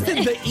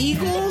requested the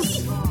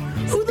Eagles?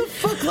 Who the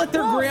fuck let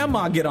their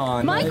grandma get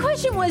on? My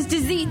question was,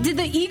 did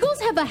the Eagles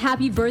have a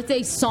happy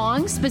birthday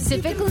song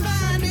specifically?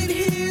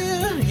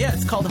 Yeah,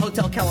 it's called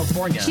Hotel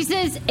California. She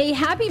says a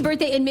happy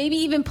birthday and maybe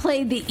even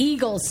play the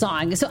Eagles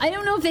song. So I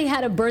don't know if they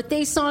had a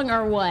birthday song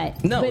or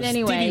what. No, but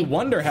anyway. Stevie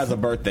Wonder has a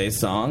birthday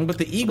song, but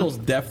the Eagles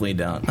definitely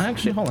don't.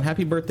 Actually, hold on.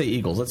 Happy birthday,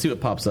 Eagles. Let's see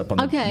what pops up on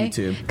the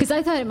YouTube. Because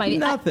I thought it might be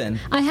nothing.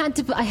 I had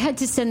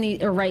to send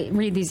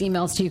read these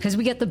emails to you because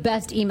we get the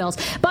best emails.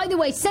 By the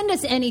way, send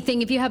us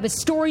anything if you have a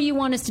story you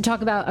want us to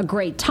talk about, a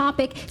great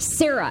topic.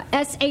 Sarah,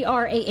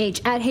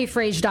 SARAH at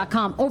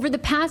heyfrase.com. Over the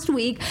past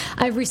week,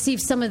 I've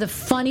received some of the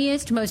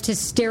funniest, most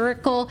hysterical.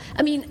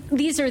 I mean,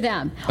 these are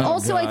them. Oh,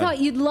 also, God. I thought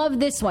you'd love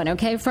this one,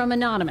 okay, from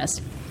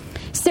Anonymous.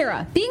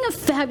 Sarah, being a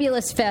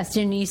fabulous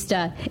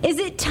fashionista, is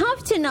it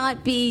tough to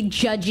not be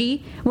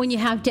judgy when you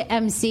have to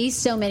MC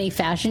so many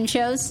fashion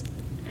shows?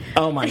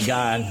 Oh, my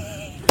God.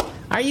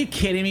 Are you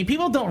kidding me?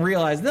 People don't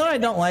realize. You know what I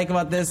don't like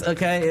about this,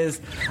 okay, is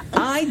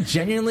I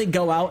genuinely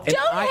go out and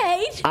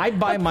I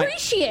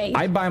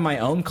buy my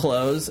own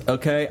clothes,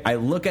 okay? I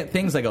look at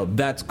things, I go,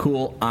 that's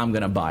cool, I'm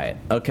going to buy it,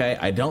 okay?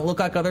 I don't look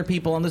like other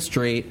people on the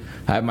street.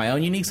 I have my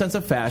own unique sense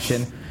of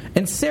fashion.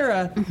 And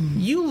Sarah,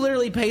 you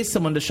literally pay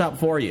someone to shop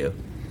for you.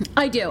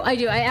 I do. I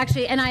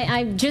actually, and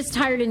I just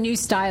hired a new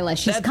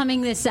stylist. She's coming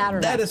this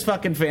Saturday. That is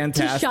fucking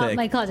fantastic. To shop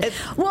my closet.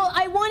 Well,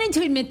 I wanted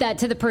to admit that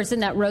to the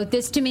person that wrote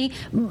this to me.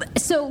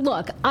 So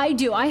look, I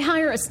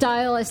hire a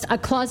stylist, a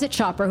closet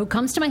shopper who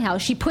comes to my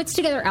house. She puts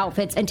together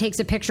outfits and takes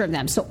a picture of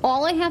them. So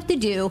all I have to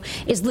do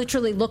is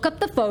literally look up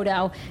the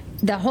photo.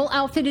 The whole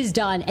outfit is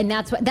done, and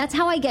that's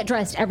how I get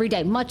dressed every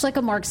day, much like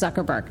a Mark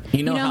Zuckerberg.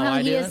 You know how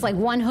he is, like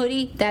one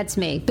hoodie? That's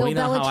me. Bill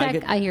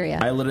Belichick, I hear you.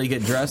 I literally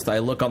get dressed, I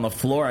look on the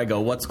floor, I go,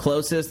 what's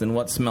closest and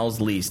what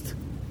smells least?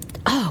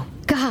 Oh,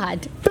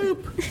 God.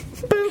 Boop.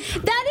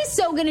 Boop. That is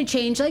so going to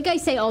change. Like I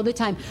say all the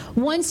time,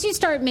 once you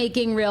start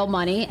making real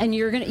money, and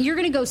you're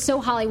gonna go so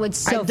Hollywood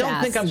so fast. I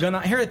don't think I'm going to.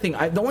 Here's the thing.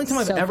 The only time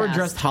I've ever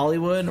dressed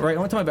Hollywood, right, the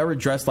only time I've ever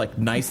dressed like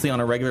nicely on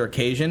a regular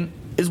occasion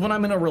is when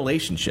I'm in a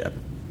relationship.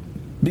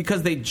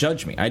 Because they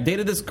judge me. I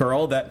dated this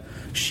girl that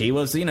she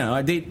was,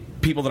 I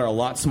date people that are a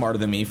lot smarter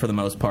than me for the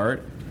most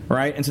part,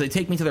 right? And so they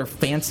take me to their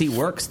fancy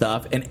work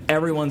stuff, and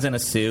everyone's in a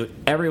suit,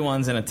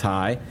 everyone's in a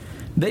tie.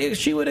 They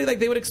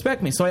would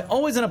expect me. So I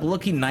always end up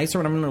looking nicer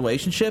when I'm in a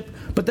relationship,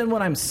 but then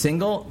when I'm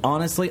single,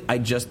 honestly, I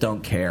just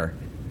don't care.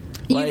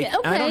 I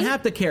don't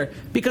have to care.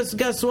 Because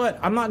guess what?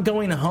 I'm not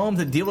going home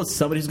to deal with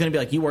somebody who's going to be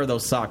like, you wear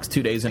those socks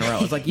 2 days in a row.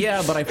 It's like,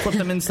 yeah, but I flipped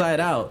them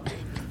inside out.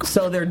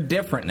 So they're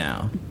different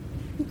now.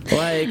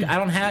 I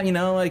don't have,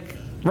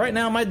 right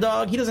now my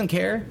dog, he doesn't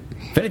care.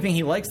 If anything,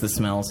 he likes the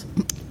smells.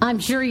 I'm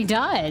sure he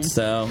does.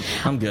 So,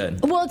 I'm good.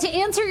 Well, to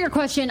answer your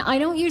question, I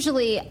don't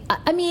usually...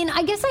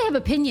 I guess I have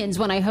opinions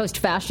when I host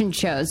fashion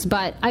shows,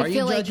 but I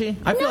feel like... Are you judgy?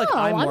 I feel like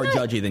I'm more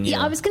judgy than you.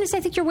 Yeah, I was going to say,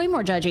 I think you're way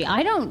more judgy.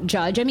 I don't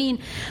judge.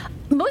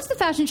 Most of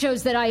the fashion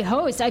shows that I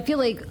host, I feel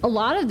like a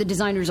lot of the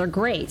designers are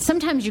great.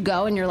 Sometimes you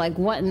go and you're like,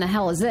 what in the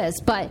hell is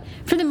this? But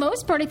for the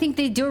most part, I think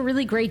they do a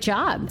really great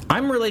job.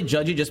 I'm really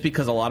judgy just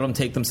because a lot of them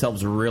take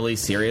themselves really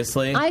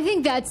seriously. I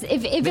think that's...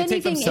 If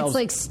anything, it's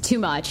like too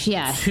much,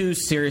 yeah. Too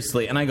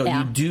seriously. And I go,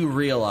 you do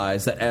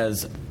realize that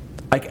as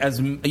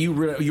you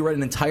read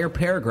an entire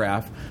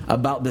paragraph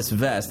about this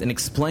vest and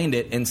explained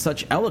it in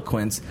such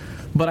eloquence,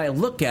 but I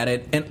look at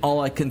it and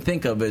all I can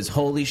think of is,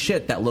 holy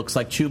shit, that looks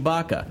like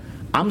Chewbacca.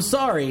 I'm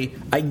sorry,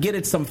 I get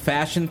it's some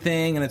fashion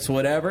thing and it's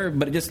whatever,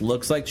 but it just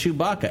looks like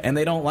Chewbacca. And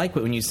they don't like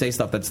it when you say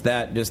stuff that's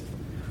that just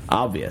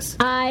obvious.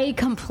 I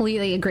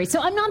completely agree. So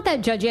I'm not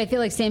that judgy. I feel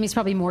like Sammy's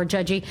probably more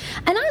judgy.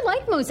 And I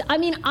like most. I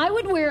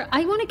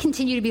want to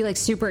continue to be like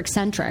super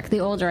eccentric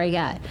the older I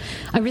get.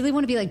 I really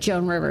want to be like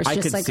Joan Rivers.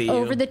 Just like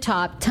over the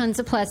top, tons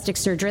of plastic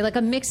surgery, like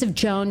a mix of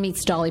Joan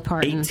meets Dolly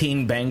Parton.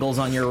 18 bangles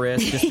on your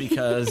wrist just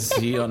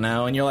because you don't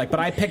know. And you're like,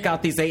 but I pick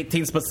out these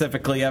 18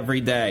 specifically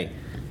every day.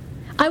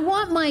 I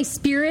want my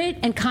spirit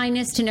and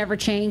kindness to never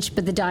change,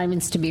 but the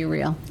diamonds to be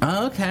real.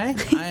 Oh, okay.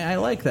 I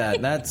like that.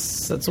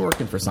 That's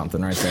working for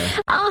something right there.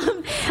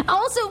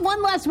 Also,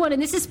 one last one,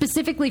 and this is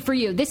specifically for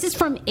you. This is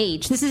from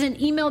H. This is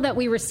an email that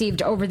we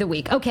received over the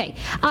week. Okay.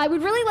 I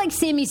would really like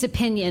Sammy's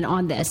opinion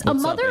on this. What's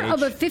a mother up,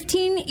 of a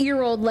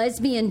 15-year-old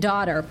lesbian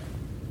daughter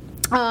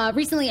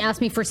recently asked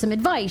me for some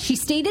advice. She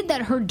stated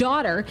that her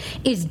daughter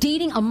is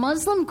dating a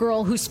Muslim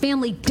girl whose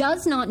family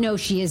does not know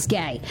she is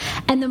gay.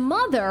 And the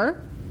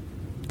mother...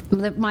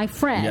 my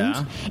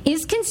friend,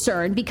 is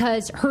concerned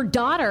because her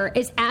daughter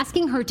is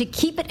asking her to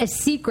keep it a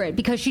secret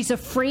because she's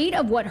afraid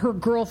of what her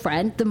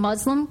girlfriend, the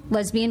Muslim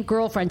lesbian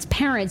girlfriend's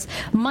parents,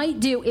 might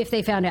do if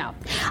they found out.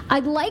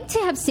 I'd like to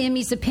have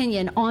Sammy's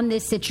opinion on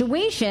this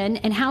situation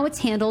and how it's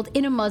handled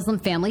in a Muslim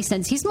family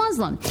since he's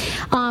Muslim.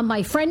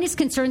 My friend is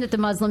concerned that the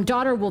Muslim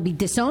daughter will be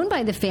disowned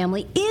by the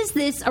family. Is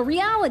this a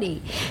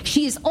reality?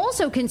 She is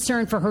also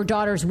concerned for her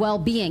daughter's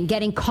well-being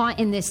getting caught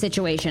in this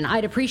situation.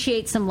 I'd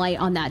appreciate some light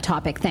on that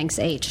topic. Thanks,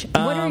 H.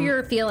 What are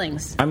your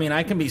feelings?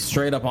 I can be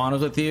straight up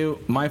honest with you.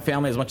 My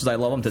family, as much as I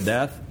love them to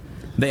death,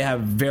 they have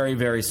very,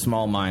 very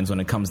small minds when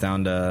it comes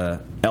down to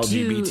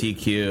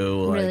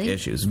LGBTQ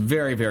issues.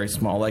 Very, very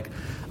small.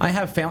 I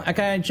have family.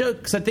 I joke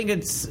because I think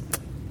it's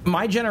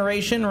my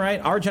generation, right?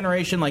 Our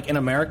generation, in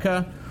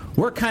America,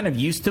 we're kind of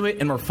used to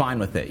it and we're fine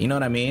with it. You know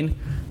what I mean?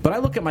 But I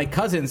look at my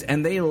cousins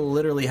and they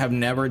literally have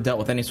never dealt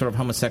with any sort of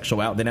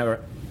homosexuality. They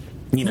never...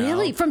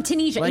 Really? From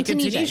Tunisia? In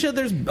Tunisia,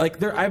 there's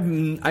I've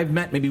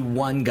met maybe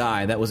one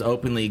guy that was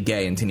openly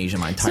gay in Tunisia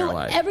my entire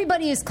life.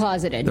 Everybody is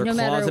closeted, no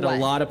matter what. A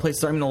lot of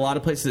places. A lot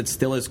of places it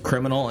still is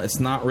criminal. It's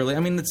not really.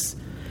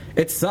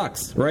 It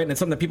sucks, right? And it's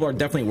something that people are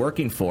definitely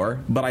working for.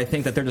 But I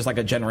think that they're just like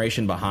a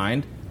generation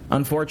behind,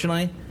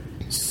 unfortunately.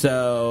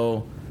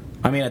 So,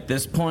 at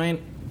this point,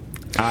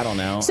 I don't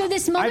know. So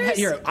this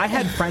mother's... I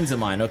had friends of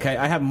mine. Okay,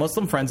 I have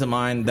Muslim friends of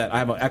mine that I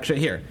have actually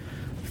here.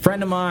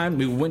 Friend of mine,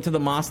 we went to the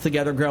mosque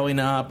together growing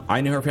up.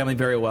 I knew her family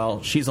very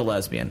well. She's a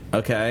lesbian,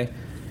 okay?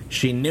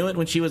 She knew it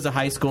when she was a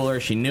high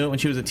schooler. She knew it when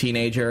she was a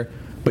teenager.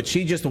 But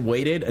she just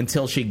waited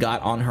until she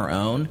got on her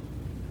own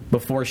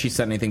before she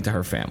said anything to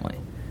her family.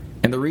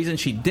 And the reason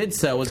she did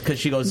so was because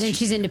she goes... Then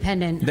she's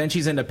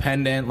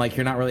independent. Like,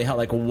 you're not really held...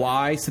 Like,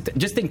 why?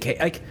 Just in case...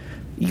 Like,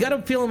 you got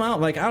to feel them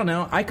out. Like, I don't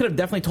know. I could have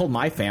definitely told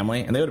my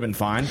family, and they would have been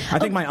fine. I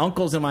think my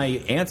uncles and my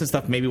aunts and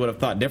stuff maybe would have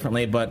thought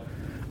differently, but...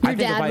 Your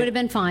dad would have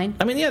been fine.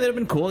 I mean, yeah, they'd have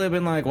been cool. They'd have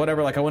been like,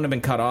 whatever. Like, I wouldn't have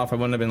been cut off. I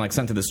wouldn't have been, like,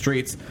 sent to the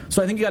streets.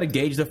 So I think you got to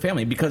gauge the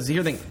family, because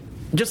here's the thing...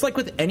 Just like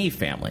with any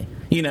family,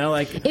 you know,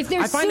 like if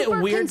they're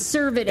super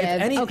conservative,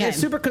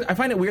 I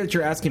find it weird that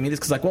you're asking me this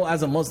because, like, well,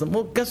 as a Muslim,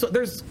 well, guess what?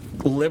 There's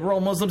liberal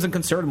Muslims and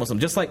conservative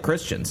Muslims, just like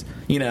Christians,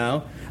 you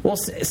know. Well,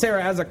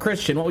 Sarah, as a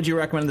Christian, what would you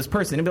recommend this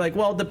person? And be like,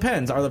 well, it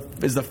depends.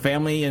 Is the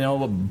family, you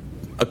know,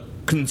 a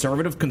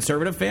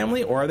conservative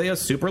family, or are they a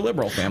super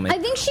liberal family? I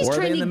think she's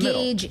trying to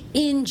gauge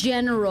in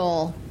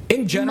general.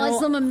 In general,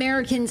 Muslim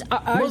Americans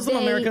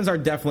are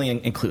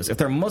definitely inclusive. If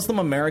they're Muslim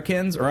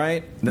Americans,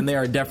 right, then they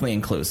are definitely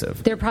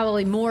inclusive. They're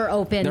probably more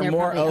open. They're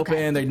more open.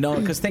 Okay. They know,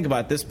 because think about it,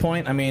 at this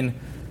point, I mean,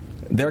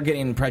 they're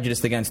getting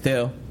prejudiced against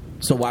too.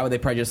 So why would they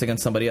prejudice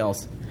against somebody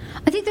else?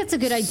 I think that's a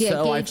good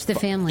idea. Gauge the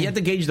family. You have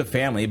to gauge the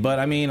family. But,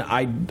 I mean,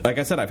 like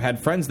I said, I've had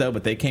friends, though,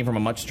 but they came from a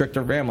much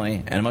stricter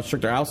family and a much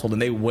stricter household,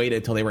 and they waited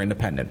until they were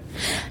independent.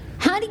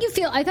 How do you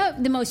feel? I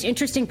thought the most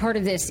interesting part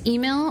of this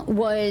email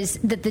was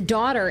that the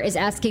daughter is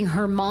asking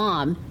her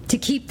mom to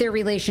keep their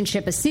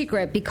relationship a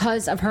secret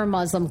because of her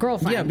Muslim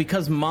girlfriend. Yeah,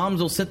 because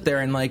moms will sit there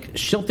and, like,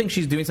 she'll think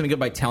she's doing something good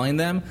by telling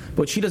them,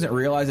 but she doesn't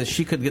realize that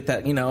she could get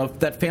that, you know, if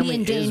that family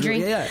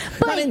endangering.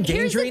 But not endangering.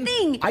 Here's the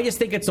thing. I just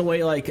think it's a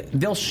way, like,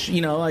 they'll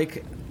ship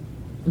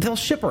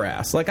her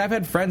ass. Like, I've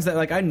had friends that,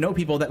 like, I know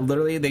people that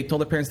literally, they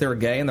told their parents they were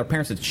gay, and their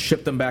parents had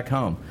shipped them back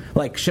home.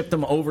 Like, shipped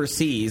them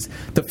overseas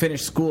to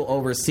finish school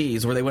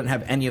overseas where they wouldn't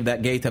have any of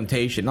that gay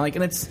temptation. Like,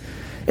 and it's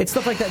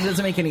stuff like that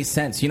doesn't make any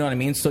sense. You know what I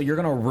mean? So you're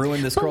going to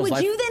ruin this girl's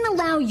life. But would you then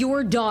allow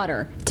your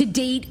daughter to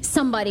date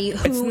somebody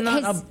who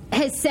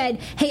has said,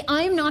 hey,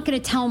 I'm not going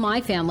to tell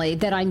my family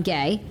that I'm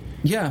gay?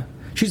 Yeah.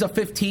 She's a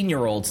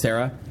 15-year-old,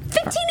 Sarah.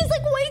 15 is,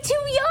 like, way too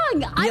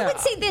young. Yeah, I would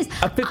say this.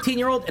 A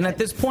 15-year-old, and at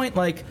this point,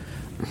 like...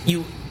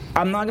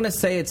 I'm not going to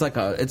say it's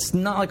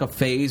not like a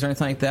phase or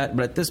anything like that,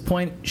 but at this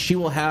point, she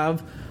will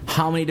have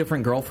how many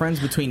different girlfriends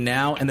between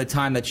now and the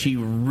time that she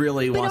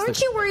really wants to... But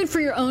aren't you worried for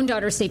your own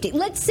daughter's safety?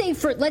 Let's say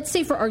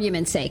for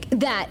argument's sake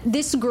that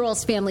this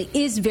girl's family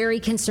is very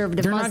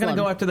conservative Muslim. They're not going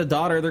to go after the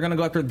daughter. They're going to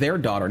go after their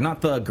daughter,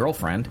 not the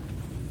girlfriend.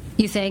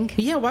 You think?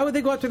 Yeah, why would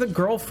they go after the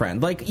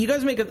girlfriend? Like, you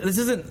guys this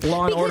isn't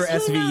Law and Order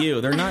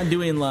SVU. They're not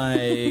doing,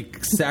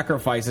 like,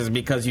 sacrifices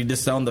because you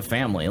disowned the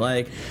family.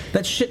 Like,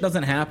 that shit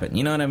doesn't happen.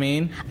 You know what I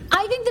mean?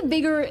 I think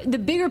the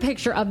bigger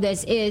picture of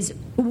this is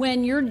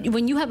when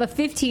you have a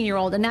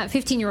 15-year-old and that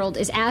 15-year-old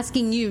is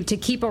asking you to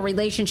keep a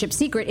relationship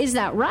secret, is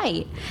that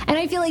right? And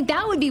I feel like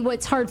that would be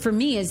what's hard for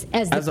me as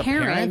the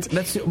parent.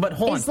 But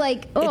hold on. It's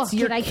like, it's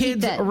your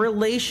kid's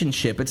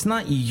relationship. It's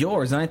not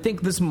yours. And I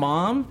think this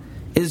mom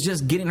is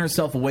just getting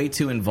herself way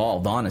too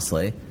involved,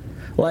 honestly.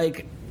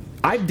 Like,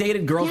 I've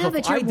dated girls before.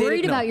 Yeah, but you're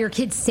worried about your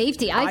kid's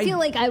safety. I feel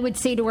like I would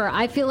say to her,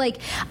 if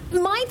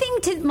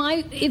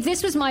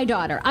this was my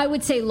daughter, I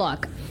would say,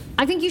 look,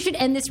 I think you should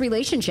end this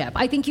relationship.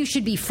 I think you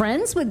should be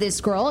friends with this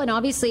girl, and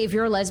obviously if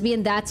you're a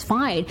lesbian, that's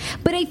fine.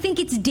 But I think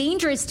it's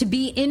dangerous to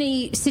be in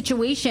a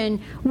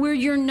situation where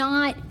you're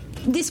not...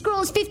 This girl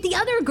is 50. The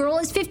other girl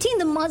is 15.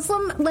 The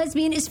Muslim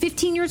lesbian is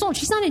 15 years old.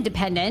 She's not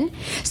independent.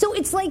 So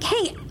it's like,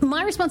 hey,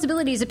 my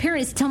responsibility as a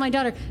parent is to tell my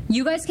daughter,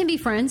 you guys can be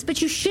friends,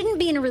 but you shouldn't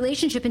be in a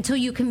relationship until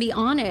you can be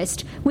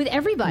honest with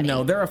everybody.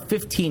 No, they're a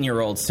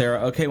 15-year-old,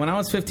 Sarah. Okay, when I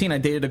was 15, I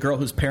dated a girl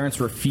whose parents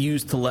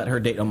refused to let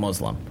her date a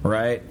Muslim,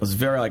 right? It was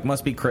very, like,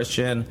 must be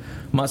Christian,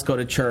 must go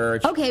to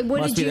church. Okay,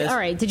 all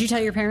right, did you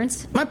tell your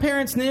parents? My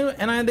parents knew,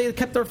 and they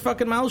kept their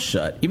fucking mouths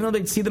shut. Even though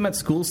they'd see them at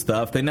school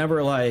stuff, they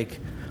never, like...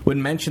 would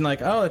mention, like,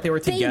 that they were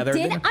together.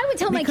 They did? I would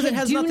tell my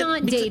kids, do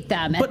not date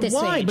them at this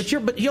age.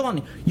 But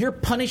you're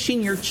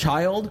punishing your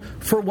child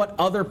for what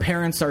other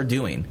parents are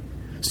doing.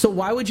 So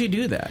why would you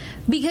do that?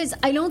 Because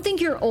I don't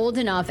think you're old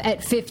enough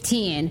at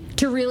 15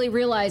 to really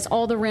realize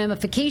all the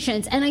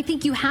ramifications, and I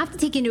think you have to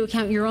take into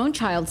account your own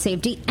child's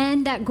safety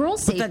and that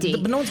girl's safety.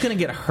 But no one's going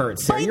to get hurt,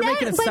 Sarah. You're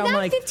making it sound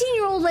like... that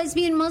 15-year-old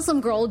lesbian Muslim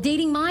girl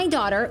dating my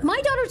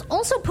daughter's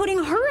also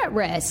putting her at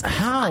risk.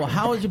 How?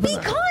 How would you put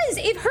Because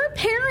if her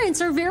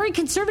parents are very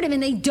conservative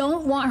and they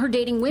don't want her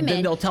dating women...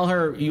 Then they'll tell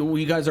her,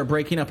 you guys are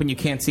breaking up and you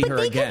can't see her again.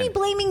 But they could be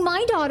blaming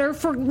my daughter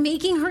for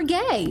making her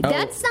gay. Oh.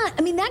 That's not...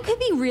 I mean, that could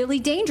be really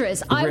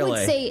dangerous.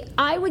 Really?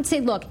 I would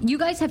say, look, you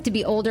guys have to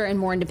be older and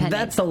more independent.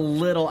 That's a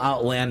little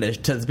outlandish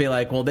to be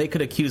like, well, they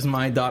could accuse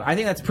my daughter. I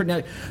think that's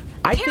pretty...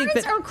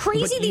 Parents are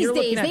crazy these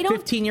days. They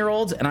don't...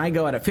 15-year-olds, and I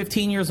go at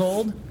 15 years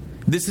old...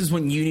 This is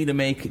when you need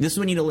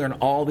to learn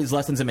all these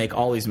lessons and make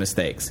all these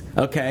mistakes.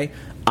 Okay?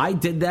 I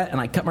did that,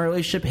 and I kept my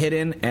relationship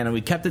hidden, and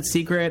we kept it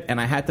secret,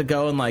 and I had to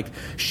go, and, like,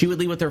 she would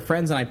leave with her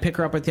friends, and I'd pick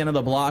her up at the end of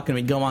the block, and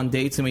we'd go on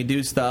dates, and we'd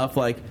do stuff,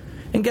 like...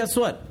 And guess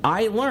what?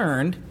 I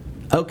learned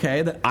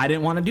okay, that I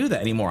didn't want to do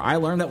that anymore. I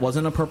learned that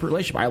wasn't an appropriate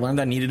relationship. I learned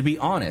that I needed to be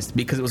honest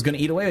because it was going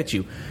to eat away at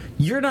you.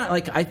 You're not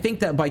like, I think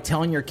that by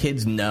telling your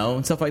kids no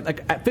and stuff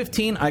like at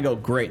 15, I go,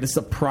 great, this is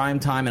a prime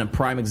time and a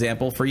prime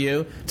example for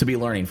you to be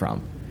learning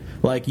from.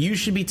 Like, you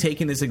should be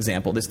taking this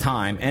example, this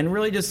time, and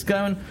really just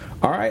going,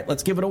 all right,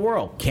 let's give it a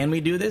whirl. Can we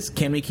do this?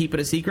 Can we keep it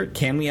a secret?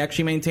 Can we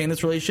actually maintain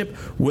this relationship?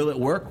 Will it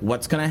work?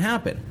 What's going to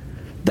happen?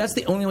 That's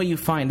the only way you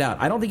find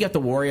out. I don't think you have to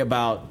worry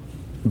about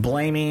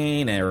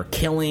blaming or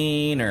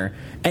killing or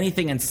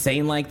anything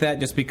insane like that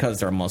just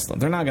because they're Muslim.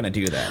 They're not going to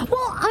do that.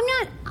 Well,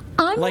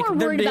 I'm like, more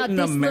worried about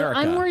this. America.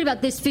 I'm worried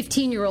about this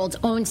 15-year-old's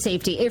own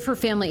safety if her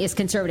family is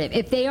conservative.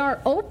 If they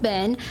are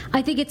open,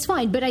 I think it's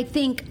fine. But I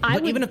think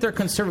even if they're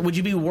conservative, would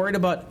you be worried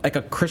about like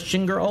a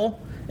Christian girl?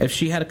 If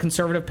she had a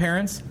conservative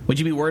parents, would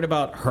you be worried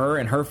about her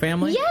and her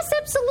family? Yes,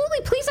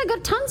 absolutely. Please, I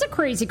got tons of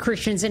crazy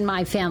Christians in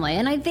my family,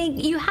 and I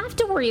think you have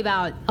to worry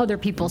about other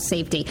people's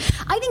safety.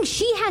 I think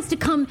she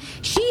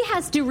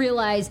has to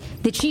realize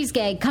that she's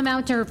gay, come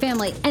out to her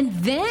family, and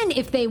then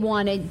if they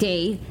want to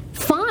date,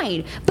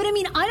 fine. But I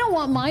mean, I don't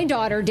want my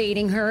daughter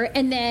dating her,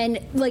 and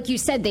then, like you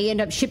said, they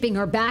end up shipping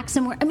her back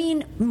somewhere. I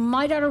mean,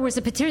 my daughter was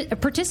a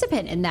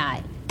participant in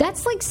that.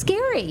 That's like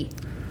scary.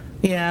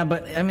 Yeah,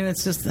 but I mean,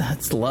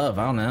 it's love.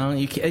 I don't know.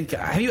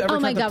 Have you ever? Oh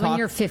my God, when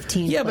you're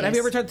 15. Yeah, please. but have you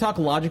ever tried to talk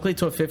logically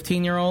to a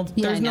 15-year-old?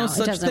 Yeah, There's no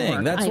such thing.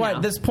 Work. That's why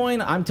at this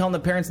point, I'm telling the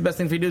parents the best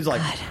thing for you to do is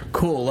like,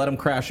 cool, let them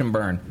crash and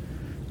burn.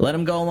 Let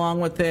them go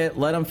along with it.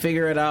 Let them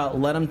figure it out.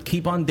 Let them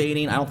keep on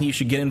dating. I don't think you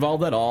should get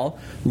involved at all.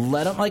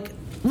 Let them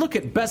look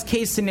at best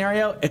case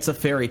scenario. It's a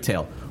fairy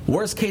tale.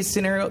 Worst case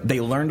scenario, they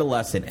learned a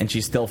lesson and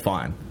she's still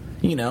fine.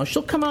 You know,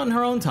 she'll come out in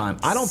her own time.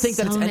 I don't think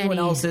that it's anyone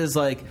else's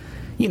like.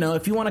 You know,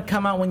 if you want to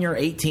come out when you're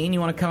 18, you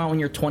want to come out when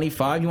you're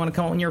 25, you want to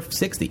come out when you're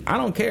 60. I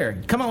don't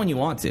care. Come out when you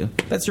want to.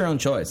 That's your own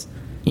choice.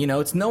 You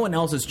know, it's no one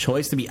else's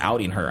choice to be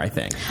outing her, I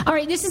think. All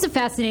right, this is a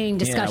fascinating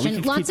discussion. Yeah,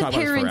 we can keep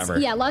talking about this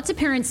forever. Lots of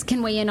parents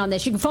can weigh in on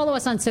this. You can follow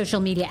us on social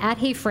media at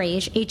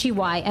HeyFrase,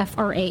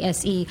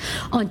 HeyFrase,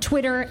 on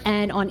Twitter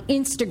and on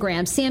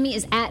Instagram. Samy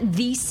is at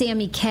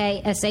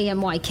TheSamyK,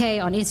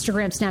 SAMYK, on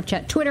Instagram,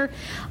 Snapchat, Twitter.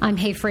 I'm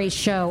HeyFrase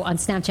Show on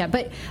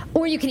Snapchat.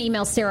 Or you can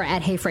email Sarah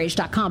at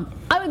HeyFrase.com.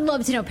 I would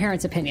love to know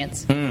parents'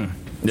 opinions.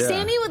 Yeah.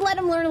 Sammy would let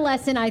him learn a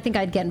lesson. I think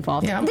I'd get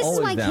involved. Yeah, this is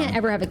why I can't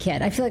ever have a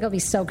kid. I feel like I'll be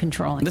so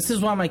controlling. This is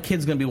why my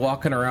kid's going to be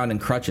walking around in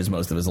crutches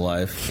most of his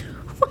life.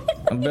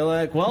 I'll be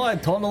like, well, I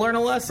told him to learn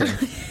a lesson.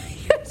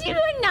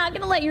 You're not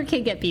going to let your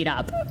kid get beat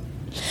up.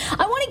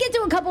 I want to get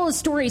to a couple of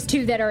stories,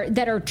 too, that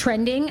are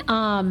trending.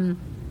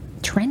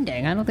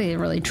 Trending? I don't think they're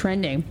really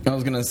trending. I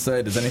was going to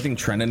say, does anything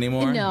trend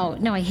anymore? No,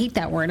 I hate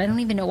that word. I don't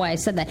even know why I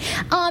said that.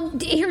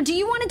 Here, do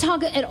you want to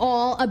talk at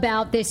all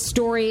about this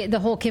story, the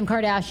whole Kim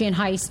Kardashian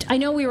heist? I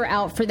know we were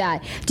out for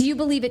that. Do you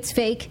believe it's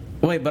fake?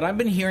 Wait, but I've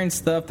been hearing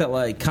stuff that,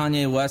 like,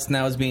 Kanye West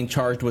now is being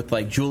charged with,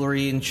 like,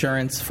 jewelry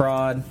insurance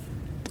fraud.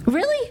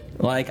 Really?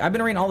 Like, I've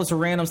been reading all this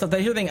random stuff.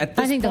 I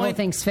think the whole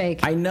thing's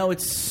fake. I know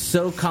it's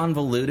so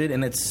convoluted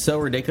and it's so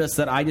ridiculous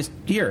that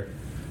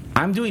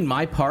I'm doing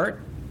my part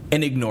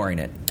and ignoring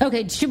it.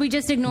 Okay, should we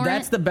just ignore it?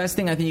 That's the best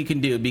thing I think you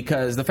can do,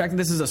 because the fact that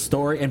this is a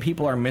story and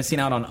people are missing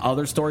out on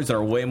other stories that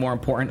are way more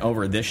important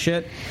over this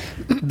shit,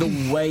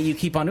 the way you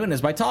keep on doing it is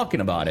by talking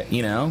about it,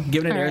 you know?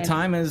 Giving it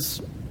airtime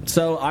is...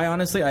 So, I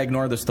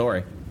ignore the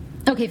story.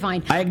 Okay,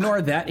 fine. I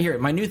ignore that. Here,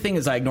 my new thing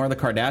is I ignore the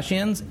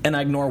Kardashians and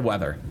I ignore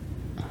weather.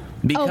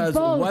 Because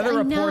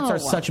weather reports are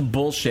such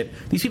bullshit.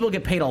 These people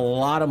get paid a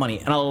lot of money,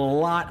 and a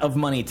lot of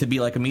money to be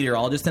like a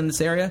meteorologist in this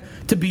area,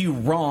 to be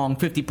wrong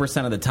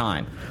 50% of the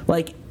time.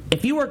 Like,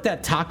 if you worked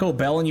at Taco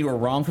Bell and you were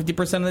wrong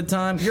 50% of the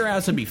time, your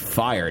ass would be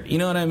fired. You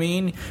know what I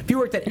mean? If you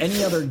worked at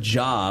any other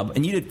job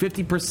and you did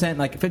 50%,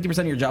 like 50%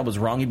 of your job was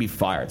wrong, you'd be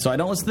fired. So I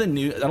don't listen to the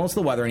news. I don't listen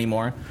to the weather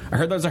anymore. I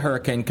heard there's a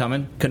hurricane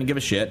coming. Couldn't give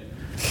a shit.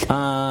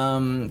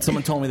 Someone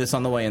told me this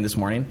on the way in this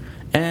morning.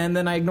 And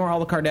then I ignore all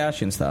the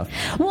Kardashian stuff.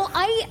 Well,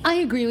 I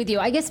agree with you.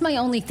 I guess my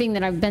only thing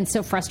that I've been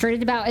so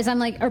frustrated about is I'm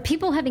like, are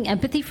people having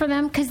empathy for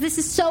them? Because this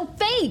is so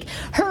fake.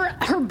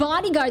 Her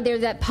bodyguard there,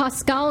 that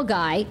Pascal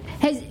guy,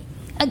 has...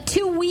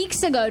 2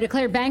 weeks ago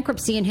declared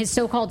bankruptcy in his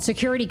so-called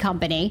security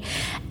company.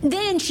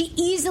 Then she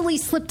easily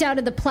slipped out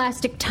of the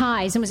plastic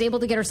ties and was able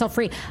to get herself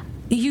free.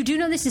 You do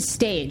know this is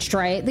staged,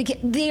 right? Like,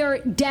 they are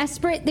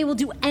desperate. They will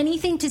do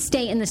anything to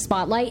stay in the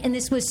spotlight, and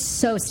this was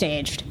so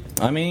staged.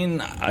 I mean,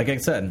 like I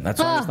said, that's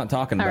why I'm just not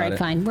talking about it. All right,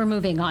 fine. We're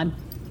moving on.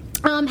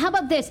 How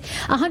about this?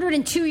 A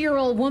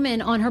 102-year-old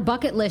woman on her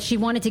bucket list, she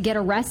wanted to get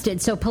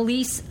arrested, so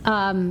police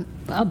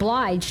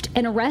obliged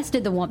and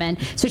arrested the woman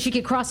so she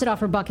could cross it off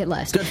her bucket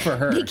list. Good for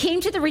her. They came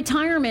to the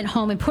retirement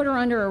home and put her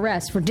under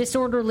arrest for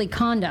disorderly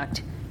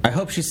conduct. I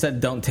hope she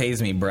said, "Don't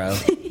tase me, bro."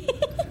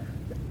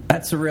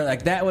 That's real.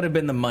 Like, that would have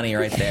been the money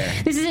right there.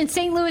 This is in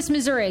St. Louis,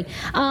 Missouri.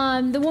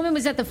 The woman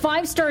was at the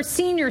 5-Star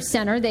Senior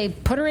Center. They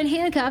put her in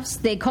handcuffs.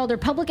 They called her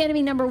public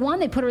enemy number 1.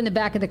 They put her in the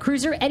back of the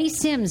cruiser. Eddie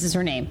Sims is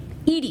her name.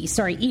 Edie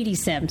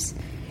Sims.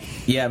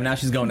 Yeah, but now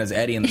she's going as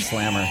Eddie in the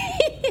Slammer.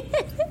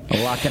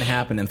 A lot can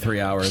happen in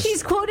 3 hours.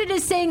 She's quoted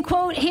as saying,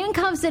 quote,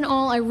 "Handcuffs and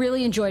all, I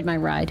really enjoyed my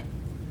ride."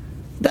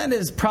 That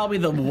is probably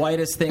the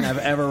whitest thing I've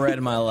ever read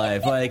in my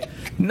life. Like,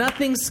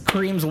 nothing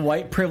screams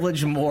white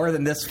privilege more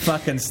than this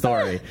fucking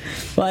story.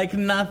 Like,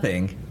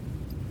 nothing.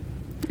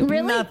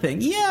 Really?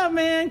 Nothing. Yeah,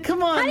 man.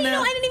 Come on. How do you now.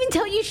 know? I didn't even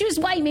tell you she was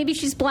white. Maybe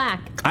she's black.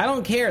 I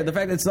don't care. The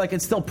fact that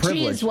it's still privilege.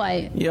 She is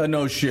white. Yeah,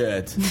 no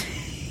shit.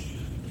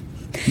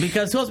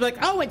 Because who's like,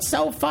 oh, it's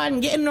so fun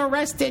getting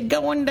arrested,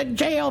 going to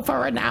jail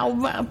for an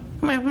hour.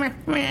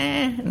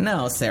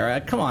 No, Sarah,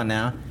 come on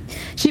now.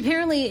 She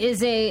apparently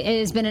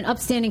has been an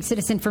upstanding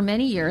citizen for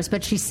many years,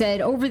 but she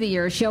said over the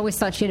years she always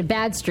thought she had a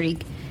bad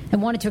streak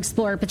and wanted to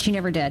explore it, but she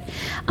never did.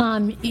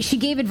 She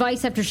gave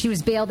advice after she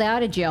was bailed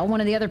out of jail. One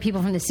of the other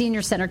people from the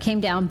senior center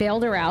came down,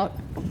 bailed her out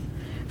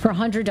for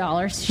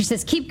 $100. She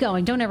says, keep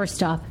going. Don't ever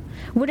stop.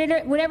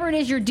 Whatever it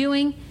is you're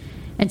doing,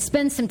 and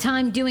spend some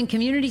time doing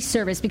community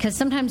service, because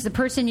sometimes the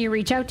person you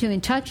reach out to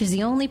and touch is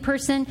the only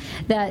person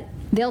that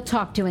they'll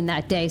talk to in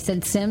that day,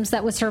 said Sims.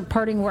 That was her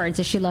parting words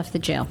as she left the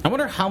jail. I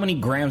wonder how many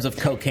grams of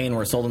cocaine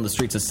were sold in the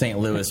streets of St.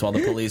 Louis while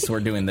the police were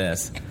doing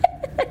this.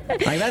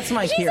 Like, that's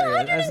my She's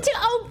 102.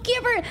 Oh,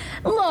 give her...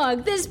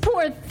 Look, this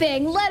poor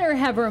thing. Let her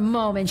have her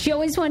moment. She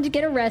always wanted to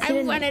get arrested.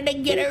 I wanted to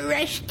get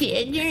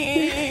arrested.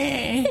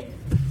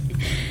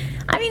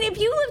 I mean, if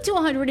you live to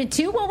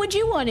 102, what would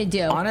you want to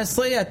do?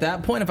 Honestly, at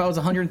that point, if I was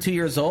 102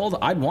 years old,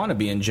 I'd want to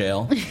be in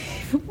jail.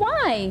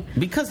 Why?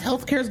 Because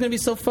healthcare is going to be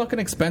so fucking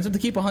expensive to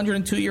keep a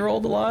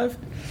 102-year-old alive.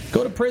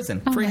 Go to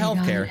prison. Free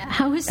healthcare.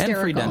 How hysterical.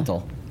 And free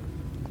dental.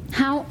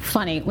 How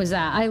funny was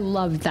that? I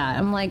loved that.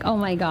 I'm like, oh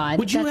my God.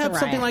 Would you have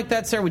something like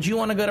that, Sarah? Would you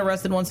want to get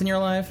arrested once in your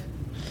life?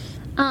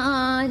 No,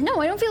 I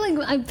don't feel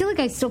like... I feel like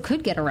I still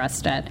could get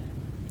arrested.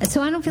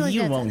 So I don't feel like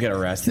you won't get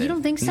arrested. You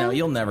don't think so? No,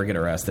 you'll never get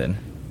arrested.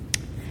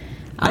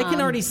 I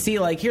can already see,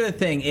 like, here the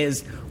thing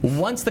is,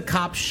 once the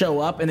cops show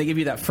up and they give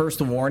you that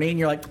first warning,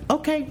 you're like,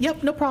 okay,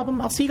 yep, no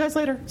problem. I'll see you guys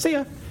later. See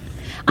ya.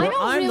 I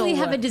don't really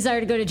have a desire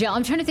to go to jail.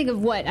 I'm trying to think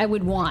of what I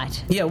would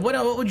want. Yeah, what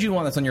would you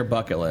want that's on your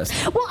bucket list?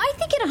 Well, I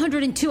think at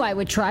 102 I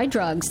would try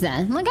drugs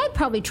then. Like, I'd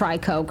probably try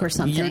coke or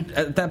something.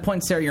 At that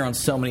point, Sarah, you're on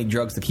so many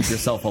drugs to keep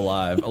yourself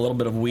alive. A little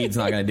bit of weed's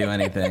not going to do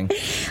anything. Like,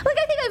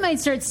 I think I might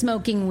start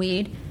smoking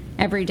weed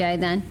every day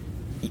then.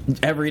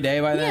 Every day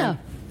by then? Yeah.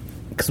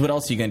 Because what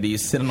else are you going to do? You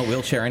sit in a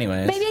wheelchair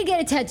anyways. Maybe I'd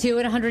get a tattoo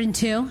at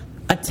 102.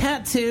 A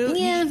tattoo?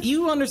 Yeah.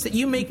 You understand?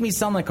 You make me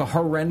sound like a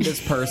horrendous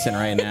person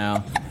right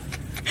now.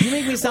 You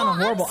make me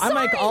sound horrible. I'm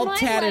like all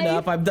tatted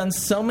up. I've done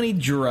so many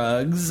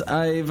drugs.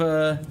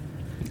 What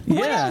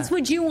else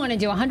would you want to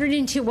do?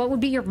 102. What would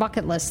be your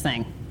bucket list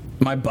thing?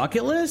 My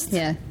bucket list?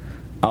 Yeah.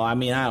 Oh, I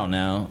mean, I don't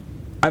know.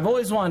 I've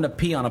always wanted to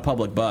pee on a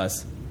public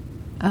bus.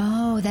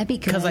 Oh, that'd be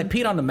good. Because I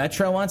peed on the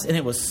metro once, and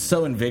it was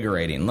so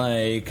invigorating.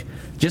 Like,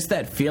 just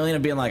that feeling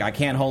of being like, I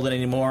can't hold it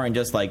anymore, and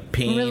just like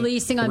peeing.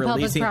 Releasing on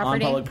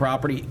public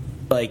property,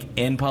 like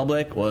in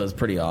public, was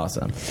pretty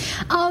awesome.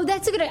 Oh,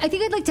 that's a good idea. I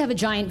think I'd like to have a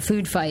giant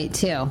food fight,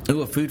 too.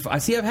 Ooh, a food fight. I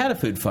see, I've had a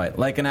food fight.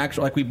 Like an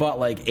actual, like we bought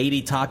like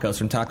 80 tacos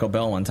from Taco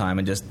Bell one time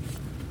and just...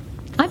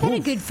 I've had a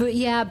good food,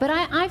 yeah, but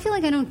I feel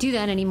like I don't do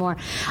that anymore.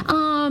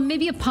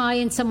 Maybe a pie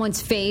in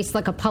someone's face,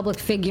 like a public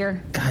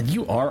figure. God,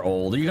 you are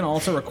old. Are you going to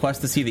also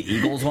request to see the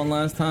Eagles one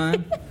last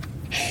time?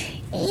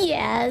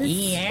 Yes.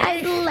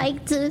 I'd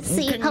like to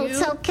see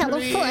Hotel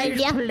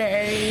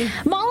California.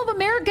 Mall of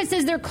America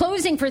says they're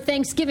closing for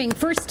Thanksgiving,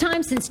 first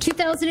time since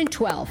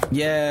 2012.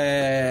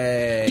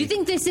 Yay. Do you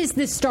think this is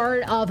the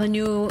start of a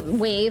new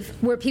wave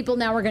where people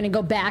now are going to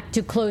go back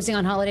to closing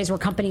on holidays where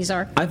companies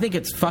are? I think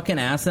it's fucking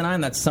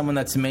asinine that someone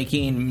that's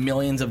making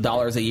millions of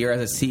dollars a year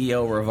as a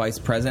CEO or a vice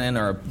president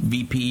or a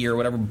VP or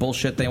whatever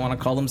bullshit they want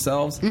to call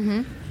themselves,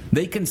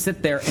 they can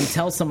sit there and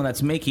tell someone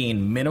that's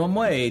making minimum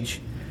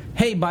wage,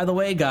 hey, by the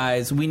way,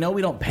 guys, we know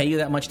we don't pay you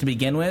that much to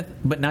begin with,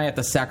 but now you have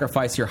to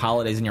sacrifice your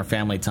holidays and your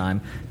family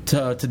time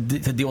to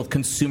deal with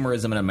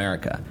consumerism in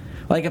America.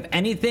 Like, if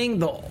anything,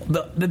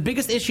 the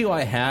biggest issue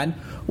I had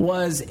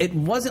was it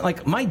wasn't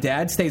like my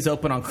dad stays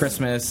open on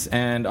Christmas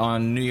and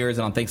on New Year's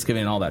and on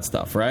Thanksgiving and all that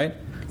stuff, right?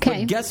 Okay.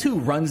 But guess who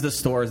runs the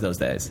stores those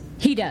days?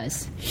 He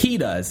does. He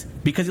does,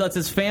 because he lets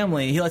his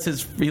family, he lets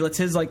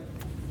his like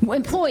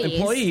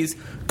employees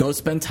go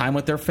spend time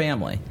with their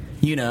family.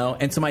 You know,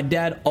 and so my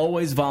dad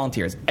always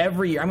volunteers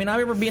every year. I mean, I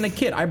remember being a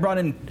kid. I brought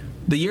in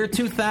the year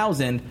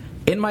 2000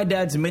 in my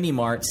dad's mini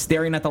mart,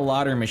 staring at the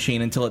lottery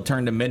machine until it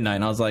turned to midnight.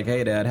 And I was like,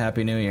 "Hey, Dad,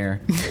 Happy New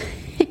Year."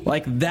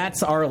 Like,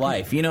 that's our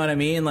life. You know what I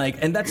mean? Like,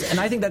 and I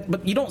think that,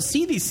 but you don't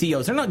see these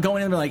CEOs. They're not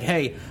going in and like,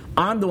 "Hey,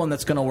 I'm the one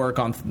that's going to work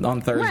on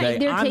Thursday. Right,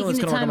 they're I'm the one that's taking going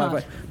to work time on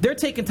Friday." They're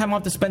taking time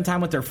off to spend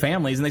time with their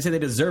families, and they say they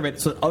deserve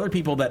it. So other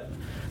people that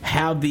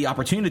have the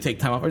opportunity to take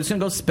time off are just going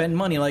to go spend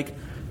money. Like,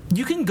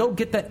 you can go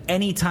get that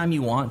anytime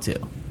you want to.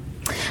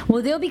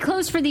 Well, they'll be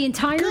closed for the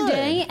entire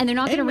day, and they're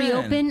not going to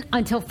reopen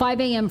until 5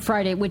 a.m.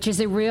 Friday, which is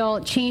a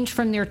real change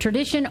from their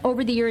tradition.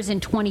 Over the years in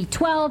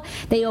 2012,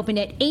 they opened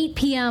at 8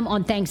 p.m.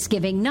 on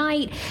Thanksgiving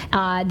night.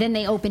 Then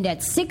they opened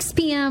at 6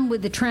 p.m.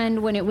 with the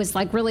trend when it was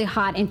like really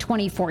hot in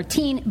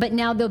 2014. But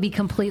now they'll be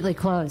completely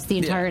closed the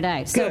entire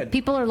day. So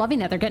people are loving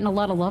that. They're getting a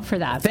lot of love for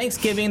that.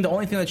 Thanksgiving, the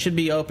only thing that should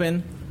be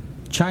open,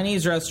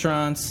 Chinese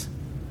restaurants,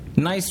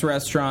 nice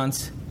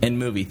restaurants, in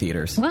movie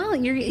theaters. Well,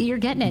 you're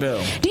getting it.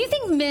 Boom. Do you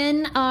think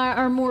men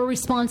are more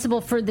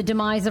responsible for the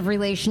demise of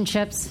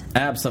relationships?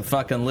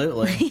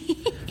 Abso-fucking-lutely.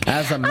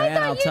 As a man,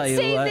 I'll tell you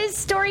what. I thought you'd say this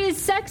story is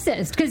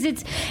sexist because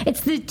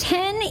it's the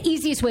 10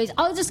 easiest ways.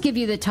 I'll just give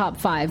you the top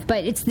 5,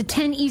 but it's the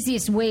 10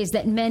 easiest ways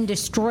that men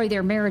destroy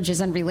their marriages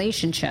and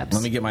relationships.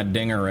 Let me get my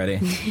dinger ready.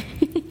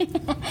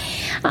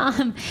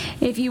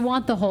 If you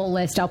want the whole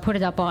list, I'll put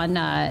it up on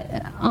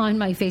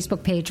my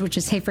Facebook page, which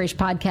is Hey Frase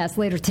Podcast,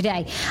 later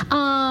today.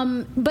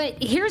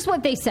 But here's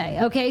what they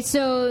say. Okay,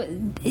 so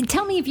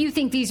tell me if you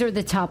think these are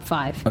the top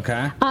 5.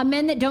 Okay.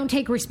 Men that don't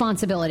take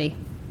responsibility.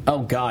 Oh,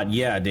 God,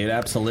 yeah, dude,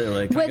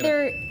 absolutely.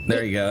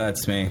 There you go,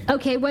 that's me.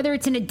 Okay, whether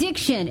it's an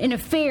addiction, an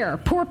affair,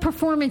 poor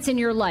performance in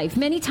your life.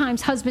 Many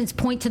times husbands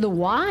point to the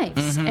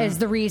wives as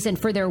the reason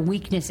for their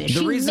weaknesses.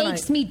 She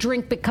makes me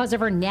drink because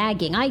of her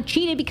nagging. I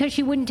cheated because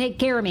she wouldn't take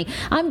care of me.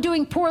 I'm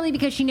doing poorly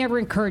because she never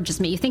encourages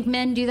me. You think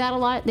men do that a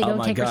lot? They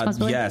don't take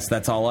responsibility? Yes,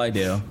 that's all I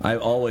do. I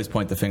always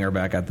point the finger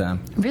back at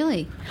them.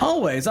 Really?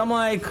 Always. I'm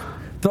like...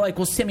 They're like,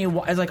 well, Sammy, I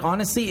was like,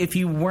 honestly, if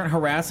you weren't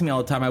harassing me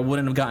all the time, I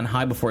wouldn't have gotten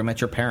high before I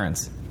met your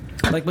parents.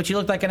 Like, but you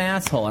looked like an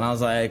asshole. And I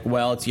was like,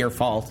 well, it's your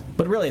fault.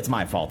 But really, it's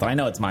my fault. And I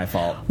know it's my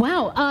fault.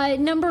 Wow.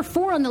 Number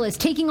 4 on the list,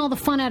 taking all the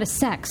fun out of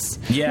sex.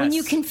 Yes. When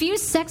you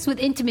confuse sex with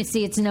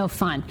intimacy, it's no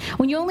fun.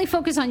 When you only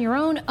focus on your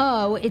own,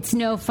 it's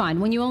no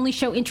fun. When you only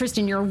show interest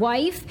in your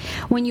wife,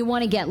 when you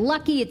want to get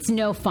lucky, it's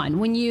no fun.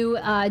 When you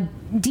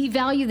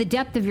devalue the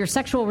depth of your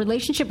sexual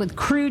relationship with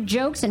crude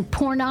jokes and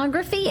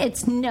pornography,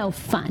 it's no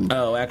fun.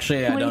 Oh,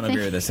 actually, I don't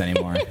agree with this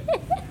anymore.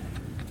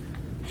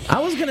 I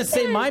was going to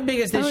say my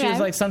biggest issue is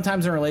like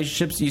sometimes in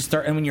relationships you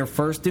start, and when you're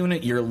first doing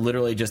it, you're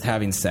literally just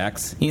having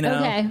sex, you know?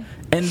 Okay.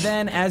 And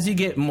then as you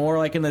get more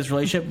like in this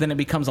relationship, then it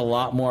becomes a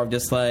lot more of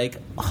just like,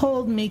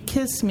 hold me,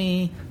 kiss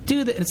me,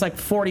 do that. It's like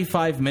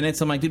 45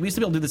 minutes. I'm like, dude, we used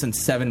to be able to do this in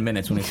 7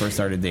 minutes when we first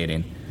started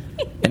dating.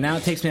 And now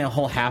it takes me a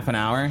whole half an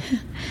hour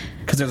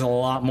because there's a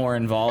lot more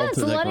involved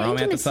to like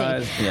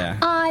romanticize. Yeah.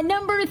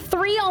 Number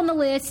 3 on the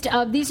list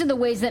of these are the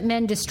ways that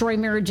men destroy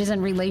marriages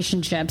and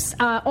relationships.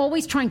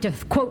 Always trying to,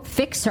 quote,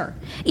 fix her.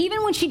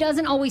 Even when she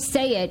doesn't always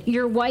say it,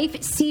 your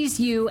wife sees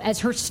you as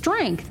her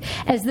strength,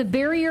 as the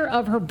barrier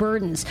of her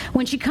burdens.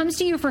 When she comes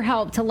to you for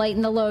help to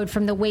lighten the load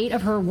from the weight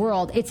of her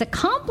world, it's a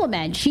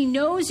compliment. She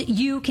knows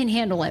you can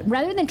handle it.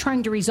 Rather than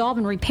trying to resolve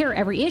and repair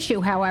every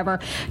issue, however,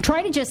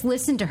 try to just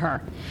listen to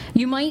her.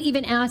 You might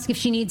even ask if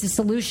she needs a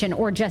solution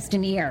or just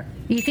an ear.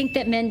 You think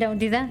that men don't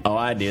do that? Oh,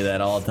 I do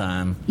that all the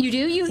time. You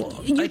do?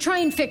 You try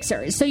and fix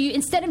her. So you,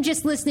 instead of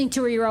just listening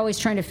to her, you're always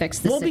trying to fix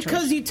the situation. Well,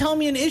 because you tell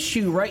me an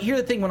issue, right?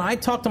 Here's the thing. When I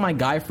talk to my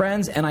guy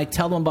friends and I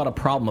tell them about a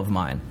problem of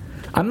mine,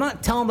 I'm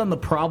not telling them the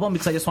problem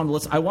because I just want them to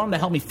listen. I want them to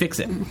help me fix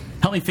it.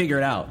 Help me figure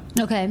it out.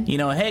 Okay. You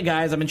know, hey,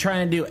 guys, I've been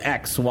trying to do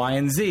X, Y,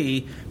 and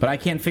Z, but I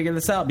can't figure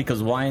this out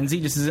because Y and Z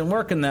just isn't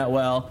working that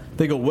well.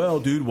 They go, well,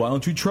 dude, why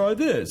don't you try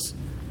this?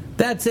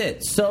 That's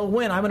it. So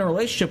when I'm in a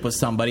relationship with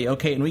somebody,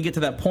 okay, and we get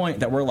to that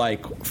point that we're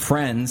like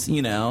friends,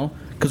 you know,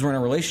 because we're in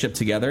a relationship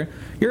together,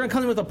 you're going to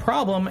come in with a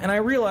problem, and I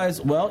realize,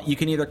 well, you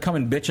can either come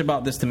and bitch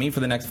about this to me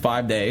for the next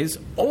 5 days,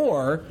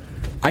 or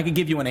I could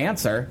give you an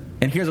answer,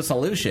 and here's a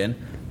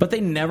solution. But they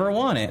never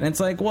want it. And it's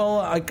like, well,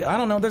 I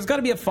don't know. There's got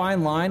to be a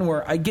fine line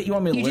where I get you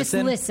want me to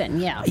listen. You just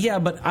listen, yeah. Yeah,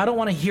 but I don't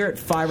want to hear it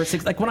 5 or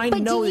 6. Like when I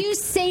know. But do you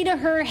say to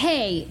her,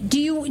 hey, do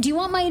you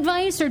want my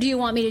advice or do you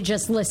want me to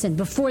just listen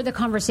before the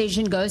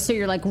conversation goes? So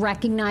you're like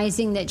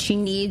recognizing that she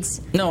needs.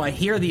 No, I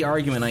hear the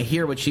argument. I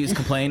hear what she's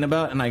complaining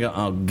about, and I go,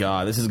 oh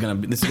God, this is gonna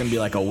be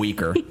like a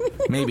week or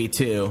maybe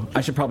 2.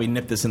 I should probably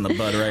nip this in the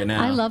bud right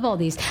now. I love all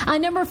these.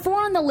 Number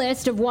 4 on the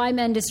list of why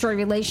men destroy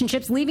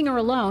relationships: leaving her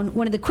alone.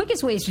 One of the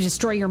quickest ways to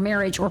destroy your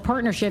marriage or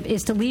partnership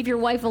is to leave your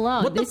wife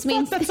alone. What the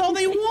fuck? That's all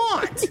they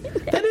want.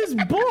 That is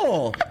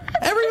bull.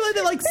 Everybody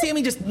that like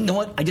Sammy just, you know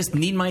what? I just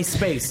need my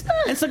space.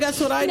 And so that's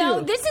what I do. No,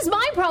 this is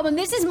my problem.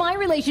 This is my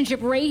relationship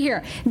right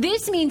here.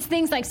 This means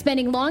things like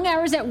spending long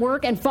hours at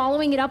work and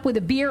following it up with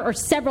a beer or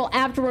several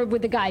afterward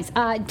with the guys.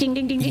 Ding,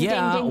 ding, ding, ding,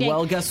 yeah, ding, ding, ding.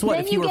 Well, guess what?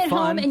 Then if you get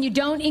fun, home and you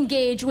don't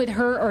engage with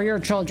her or your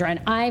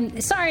children.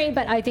 I'm sorry,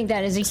 but I think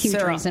that is a huge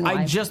Sarah, reason why.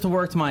 I just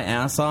worked my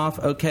ass off,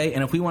 okay?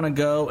 And if we want to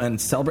go and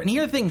celebrate... And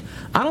here's the thing.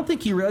 I don't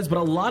think you realize, but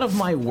a lot of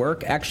my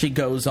work actually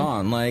goes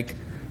on. Like,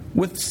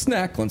 with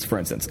Snacklands, for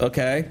instance,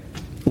 okay?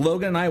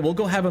 Logan and I will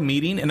go have a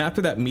meeting, and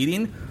after that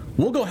meeting,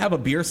 we'll go have a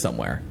beer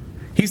somewhere.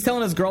 He's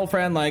telling his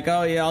girlfriend, like,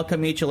 oh, yeah, I'll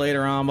come meet you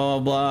later on, blah,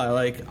 blah, blah.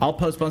 Like, I'll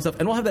postpone stuff,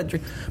 and we'll have that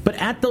drink. But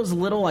at those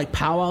little, like,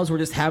 powwows, we're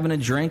just having a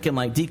drink and,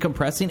 like,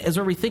 decompressing is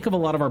where we think of a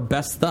lot of our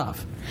best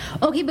stuff.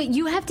 Okay, but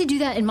you have to do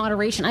that in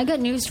moderation. I got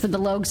news for the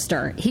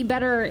Logster. He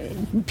better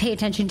pay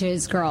attention to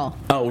his girl.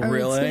 Oh,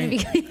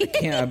 really?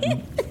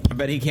 I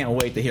bet he can't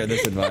wait to hear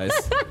this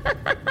advice.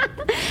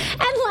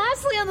 And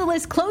lastly down the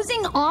list,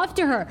 closing off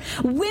to her.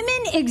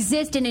 Women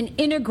exist in an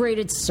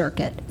integrated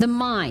circuit. The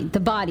mind, the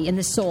body, and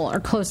the soul are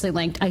closely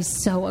linked. I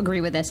so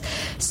agree with this.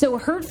 So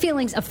hurt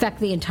feelings affect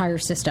the entire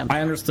system.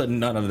 I understood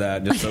none of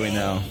that, just so we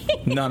know.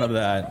 None of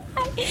that.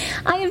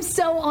 I am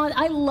so on.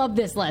 I love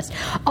this list.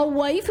 A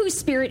wife whose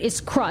spirit is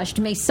crushed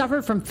may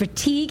suffer from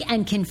fatigue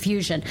and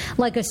confusion,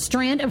 like a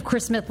strand of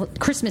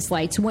Christmas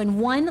lights. When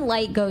one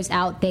light goes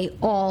out, they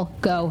all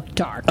go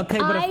dark. Okay,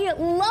 but I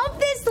love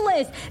this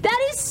list.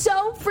 That is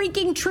so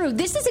freaking true.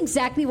 This is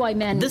exactly why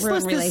men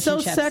ruin relationships. This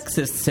list is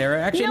so sexist,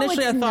 Sarah. Actually, No,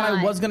 initially I thought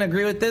I was going to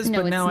agree with this,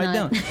 No, but now it's I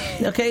not.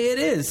 don't. Okay, it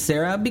is,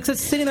 Sarah. Because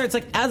sitting there, it's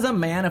like, as a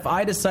man, if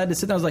I decide to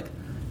sit there, I was like,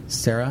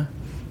 Sarah,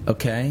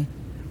 okay,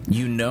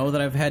 you know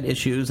that I've had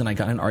issues, and I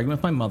got in an argument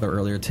with my mother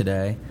earlier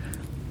today.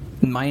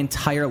 My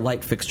entire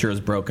light fixture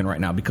is broken right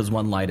now because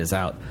one light is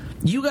out.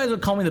 You guys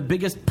would call me the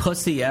biggest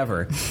pussy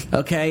ever,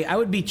 okay? I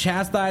would be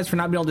chastised for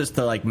not being able just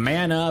to, like,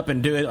 man up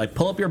and do it, like,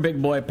 pull up your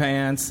big boy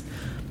pants.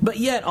 But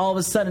yet, all of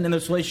a sudden, in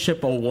this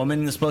relationship, a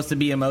woman is supposed to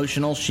be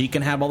emotional. She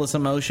can have all this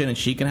emotion, and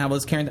she can have all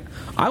this caring.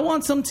 I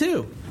want some,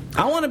 too.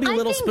 I want to be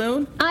Little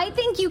Spoon. I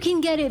think you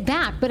can get it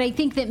back, but I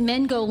think that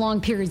men go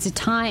long periods of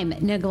time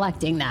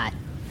neglecting that.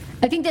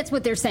 I think that's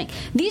what they're saying.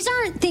 These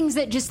aren't things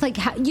that just like,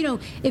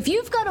 if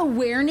you've got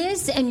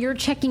awareness and you're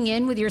checking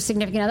in with your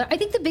significant other, I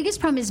think the biggest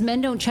problem is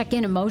men don't check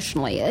in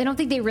emotionally. I don't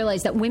think they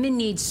realize that women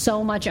need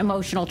so much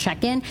emotional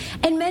check-in,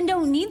 and men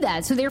don't need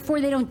that. So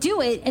therefore they don't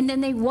do it, and then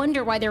they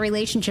wonder why their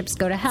relationships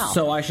go to hell.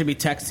 So I should be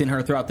texting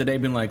her throughout the day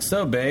being like,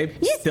 so babe,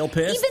 yes, still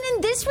pissed? Even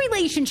in this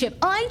relationship,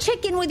 I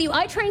check in with you.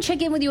 I try and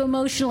check in with you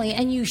emotionally,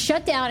 and you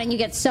shut down and you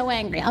get so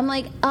angry. I'm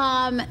like,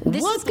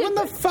 this is good. When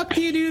the fuck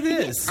do you do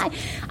this?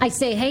 I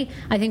say, hey,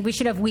 I think we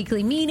should have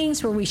weekly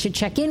meetings where we should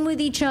check in with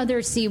each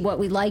other, see what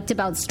we liked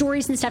about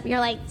stories and stuff. And you're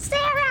like,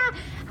 Sarah,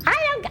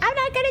 I'm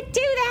not going to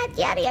do that.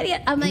 Yada, yada,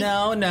 yada. I'm like,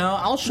 no,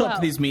 I'll show up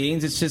to these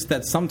meetings. It's just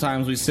that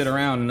sometimes we sit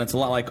around and it's a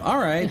lot like, all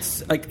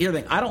right. Like, here's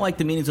the thing. I don't like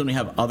the meetings when we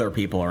have other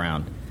people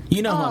around.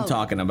 You know who I'm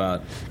talking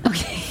about.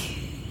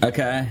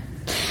 Okay.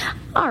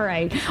 All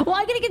right. Well,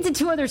 I'm going to get to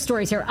two other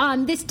stories here.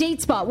 This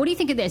date spot. What do you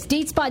think of this?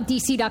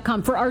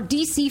 DateSpotDC.com. For our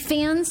DC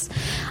fans,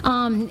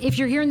 if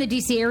you're here in the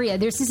DC area,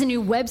 this is a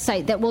new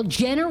website that will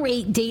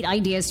generate date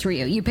ideas for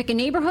you. You pick a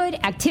neighborhood,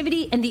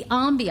 activity, and the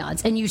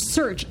ambiance, and you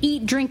search,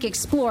 eat, drink,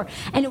 explore,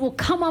 and it will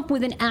come up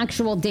with an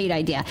actual date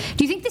idea.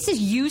 Do you think this is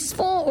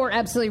useful or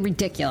absolutely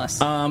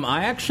ridiculous?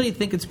 I actually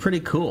think it's pretty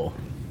cool.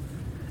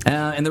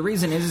 And the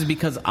reason is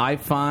because I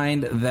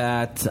find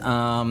that...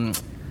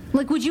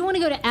 like, would you want to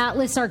go to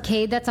Atlas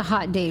Arcade? That's a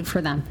hot date for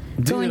them.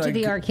 Going to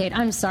the arcade.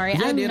 I'm sorry.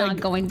 I'm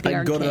not going to the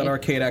arcade. I go to that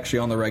arcade actually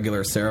on the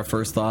regular, Sarah,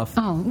 first off.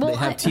 Oh, well, they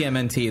have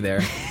TMNT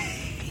there.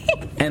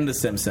 And The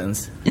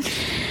Simpsons.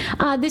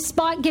 This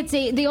spot gets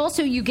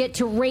you get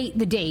to rate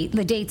the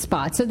date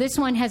spot. So this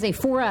one has a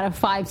 4 out of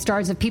 5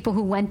 stars of people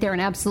who went there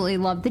and absolutely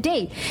loved the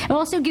date. It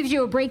also gives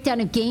you a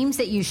breakdown of games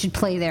that you should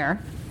play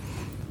there.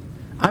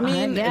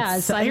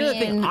 Here's the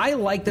thing. I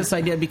like this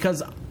idea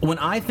because when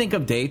I think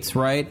of dates,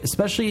 right,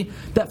 especially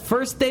that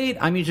first date,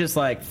 I'm usually just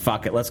like,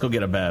 fuck it, let's go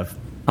get a bev.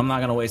 I'm not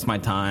going to waste my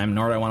time,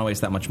 nor do I want to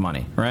waste that much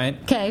money, right?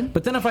 Okay.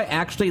 But then if I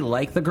actually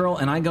like the girl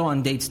and I go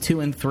on dates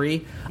 2 and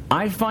 3,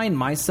 I find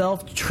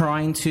myself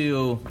trying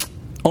to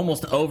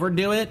almost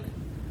overdo it.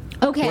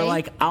 Okay. Where,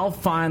 like, I'll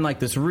find, like,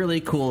 this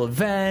really cool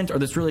event or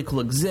this really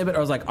cool exhibit. Or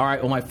I was like, all right,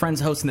 well, my friend's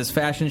hosting this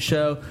fashion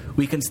show.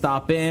 We can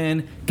stop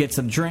in, get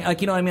some drink. Like,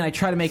 you know what I mean? I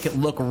try to make it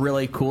look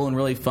really cool and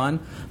really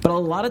fun. But a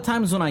lot of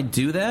times when I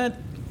do that,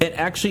 it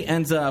actually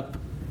ends up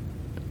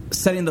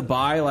setting the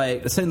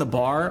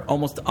bar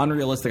almost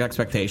unrealistic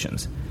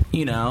expectations.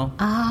 You know?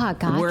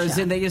 Gotcha. Whereas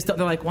then they're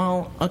like,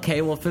 well,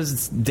 okay, well, if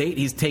this date,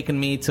 he's taking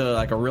me to,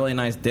 like, a really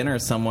nice dinner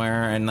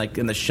somewhere and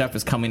the chef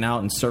is coming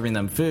out and serving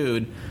them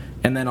food.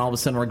 And then all of a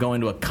sudden we're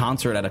going to a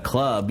concert at a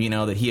club, you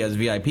know, that he has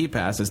VIP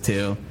passes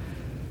to.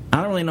 I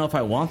don't really know if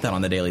I want that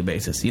on the daily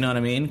basis. You know what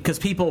I mean? Because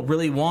people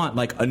really want,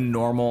 like, a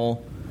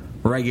normal,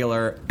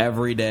 regular,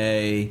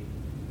 everyday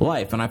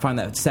life. And I find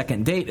that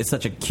second date is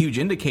such a huge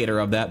indicator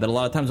of that a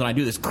lot of times when I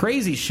do this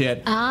crazy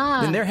shit,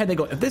 in their head they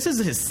go, if this is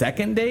his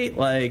second date,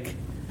 like...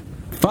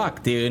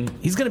 Fuck, dude.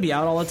 He's going to be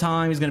out all the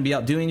time. He's going to be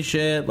out doing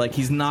shit. Like,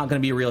 he's not going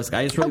to be realistic.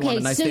 I just really want a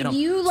nice date home.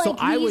 So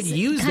I would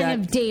use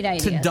that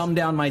to dumb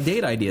down my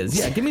date ideas.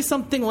 Yeah, give me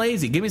something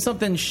lazy. Give me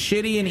something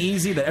shitty and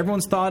easy that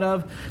everyone's thought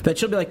of that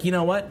she'll be like, you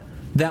know what?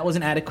 That was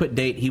an adequate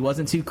date. He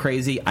wasn't too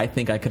crazy. I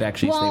think I could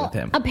actually stay with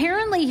him.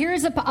 Apparently,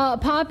 here's a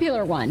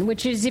popular one,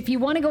 which is if you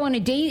want to go on a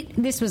date,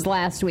 this was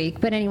last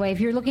week, but anyway, if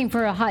you're looking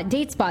for a hot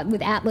date spot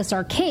with Atlas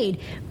Arcade,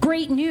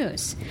 great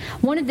news.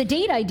 One of the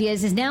date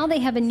ideas is now they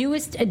have a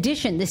newest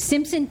addition, the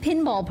Simpson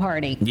Pinball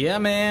Party. Yeah,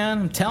 man.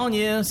 I'm telling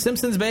you.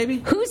 Simpsons,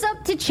 baby. Who's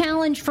up to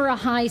challenge for a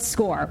high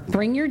score?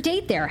 Bring your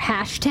date there.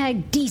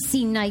 Hashtag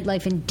DC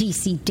Nightlife and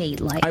DC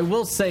Date Life. I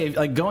will say,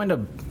 like, going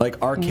to, like,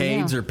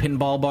 arcades or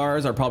pinball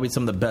bars are probably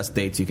some of the best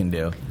dates you can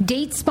do.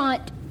 Date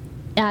spot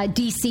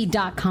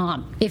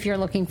DC.com if you're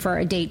looking for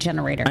a date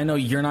generator. I know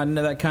you're not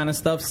into that kind of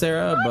stuff,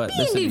 Sarah, but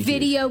I'm into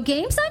video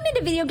games. I'm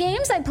into video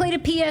games. I played a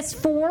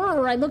PS4,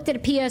 or I looked at a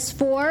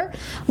PS4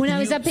 when I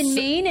was up in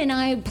Maine, and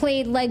I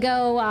played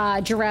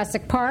Lego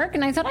Jurassic Park,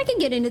 and I thought I can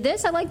get into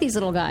this. I like these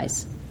little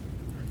guys.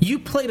 You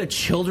played a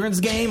children's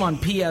game on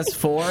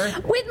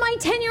PS4? With my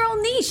 10-year-old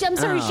niece. I'm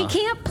sorry, she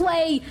can't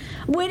play.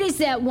 What is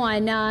that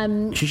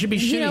one? She should be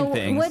shooting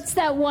things. What's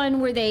that one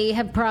where they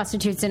have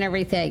prostitutes and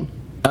everything?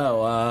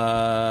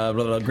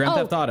 Grand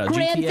Theft Auto,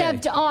 Grand GTA.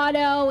 Theft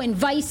Auto and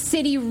Vice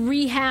City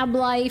Rehab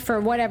Life or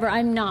whatever.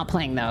 I'm not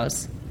playing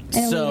those.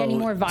 I don't need any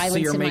more violence in my life. So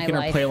you're making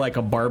her play like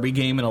a Barbie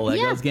game and a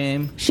Legos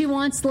game? She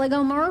wants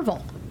Lego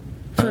Marvel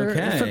for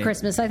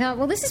Christmas. I thought,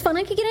 well, this is fun.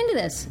 I could get into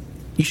this.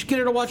 You should get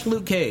her to watch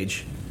Luke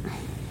Cage.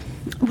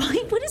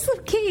 What is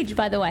Luke Cage,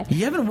 by the way?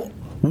 You haven't...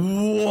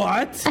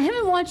 What? I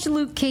haven't watched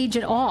Luke Cage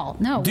at all.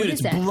 No, dude, what is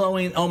it's that?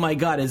 blowing. Oh my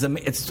god,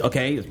 it's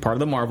okay. It's part of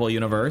the Marvel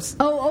universe.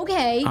 Oh,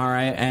 okay. All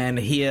right, and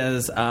he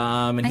is, it's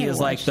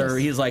like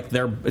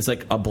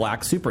a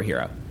black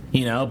superhero,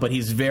 But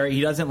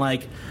he doesn't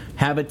like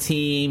have a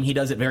team. He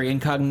does it very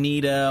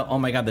incognito. Oh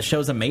my god, the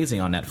show's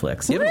amazing on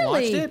Netflix. You haven't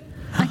watched it?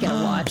 I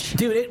gotta watch.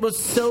 Dude, it was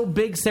so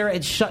big, Sarah,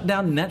 it shut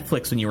down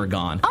Netflix when you were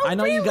gone. Oh, I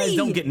know really? You guys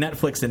don't get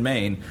Netflix in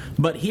Maine,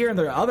 but here in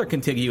the other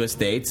contiguous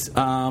states,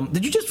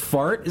 did you just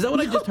fart? Is that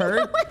what I just heard?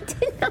 No, I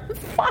did not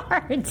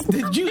fart.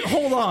 Did you?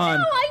 Hold on.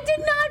 No, I did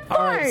not fart.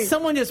 All right,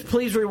 someone just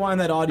please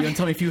rewind that audio and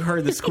tell me if you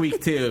heard the squeak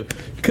too,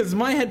 because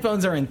my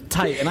headphones are in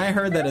tight, and I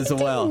heard that as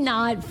well. I did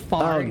not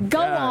fart. Oh,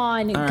 go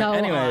on. Right, go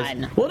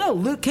anyways. on. Well, no,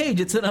 Luke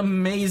Cage, it's an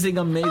amazing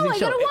show. I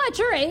gotta watch,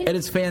 all right. It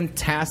is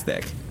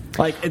fantastic.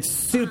 Like, it's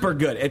super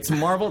good. It's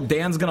Marvel.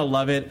 Dan's gonna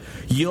love it.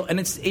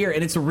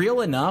 It's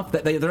real enough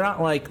that they're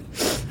not like.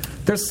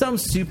 There's some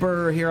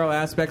superhero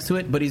aspects to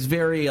it, but he's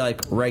very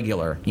like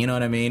regular. You know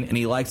what I mean? And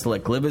he likes to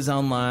like live his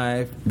own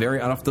life,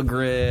 very off the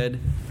grid.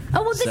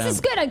 Oh well, this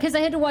is good because I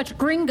had to watch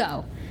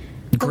Gringo.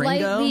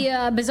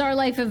 The Bizarre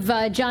Life of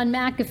John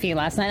McAfee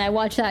last night. I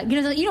watched that.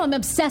 I'm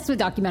obsessed with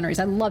documentaries.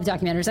 I love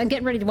documentaries. I'm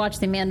getting ready to watch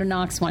the Amanda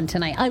Knox one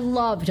tonight. I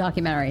love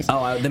documentaries.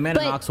 Oh, the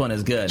Amanda Knox one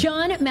is good.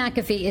 John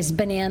McAfee is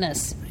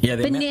bananas. Yeah,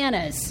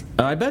 bananas.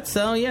 I bet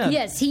so. Yeah.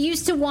 Yes, he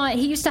used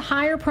to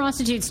hire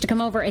prostitutes to come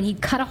over, and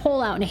he'd cut a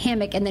hole out in a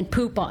hammock and then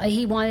poop on.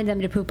 He wanted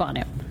them to poop on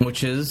it.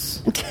 Which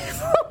is okay.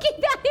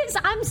 That is.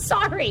 I'm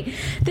sorry.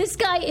 This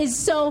guy is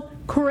so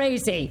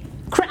crazy.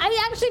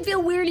 I actually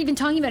feel weird even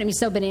talking about him. He's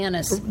so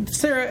bananas.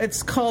 Sarah,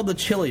 it's called the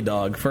chili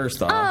dog,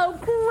 first off. Oh,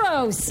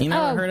 gross. You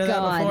never heard of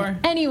that before?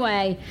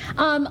 Anyway,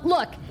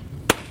 look,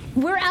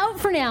 we're out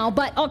for now,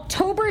 but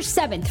October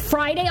 7th,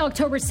 Friday,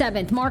 October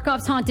 7th,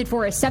 Markov's Haunted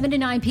Forest, 7 to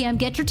 9 p.m.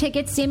 Get your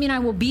tickets. Sammy and I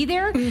will be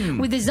there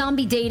with the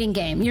zombie dating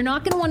game. You're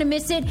not going to want to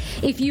miss it.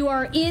 If you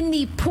are in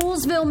the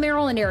Poolsville,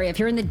 Maryland area, if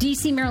you're in the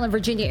D.C., Maryland,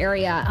 Virginia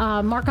area,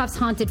 Markov's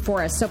Haunted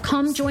Forest. So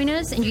come join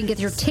us, and you can get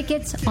your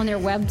tickets on their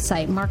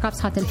website,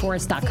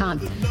 markovshauntedforest.com.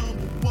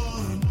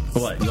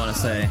 What? You want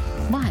to say?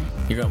 What?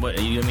 You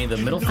gonna mean the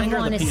middle finger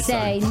or the peace sign?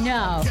 I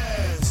want to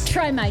say no.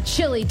 Try my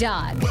chili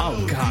dog.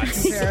 Oh, God,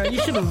 Sarah,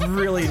 you should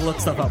really look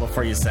stuff up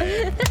before you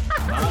say it.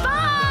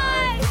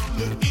 Bye!